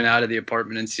moving out of the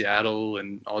apartment in Seattle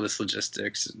and all this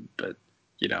logistics, but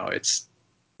it's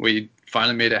we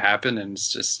finally made it happen, and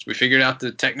it's just we figured out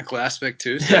the technical aspect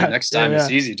too. So Yeah, next yeah, time it's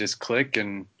yeah. easy, just click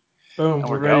Boom, and we're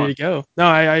we're ready going. to go. No,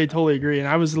 I totally agree, and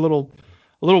I was a little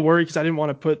worried because I didn't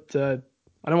want to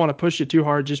I don't want to push you too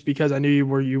hard just because I knew you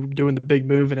were doing the big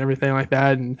move and everything like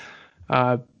that, and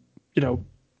uh, you know,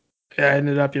 I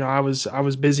ended up I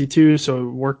was busy too, so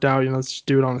it worked out. Let's just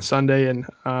do it on a Sunday, and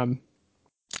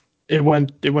it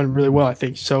went really well, I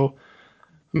think. So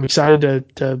I'm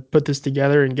excited to put this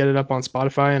together and get it up on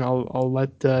Spotify, and I'll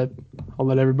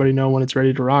let everybody know when it's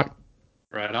ready to rock.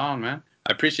 Right on, man.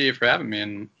 I appreciate you for having me,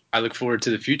 and I look forward to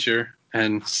the future.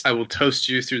 And I will toast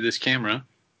you through this camera.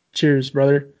 Cheers,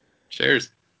 brother. Cheers.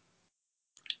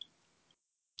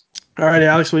 All right,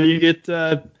 Alex, will you get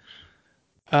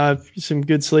some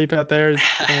good sleep out there,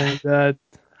 and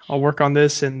I'll work on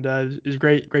this. And it was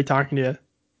great talking to you.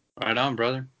 Right on,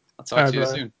 brother. I'll All talk right, to you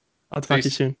brother. soon. I'll talk to you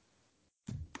Peace. soon.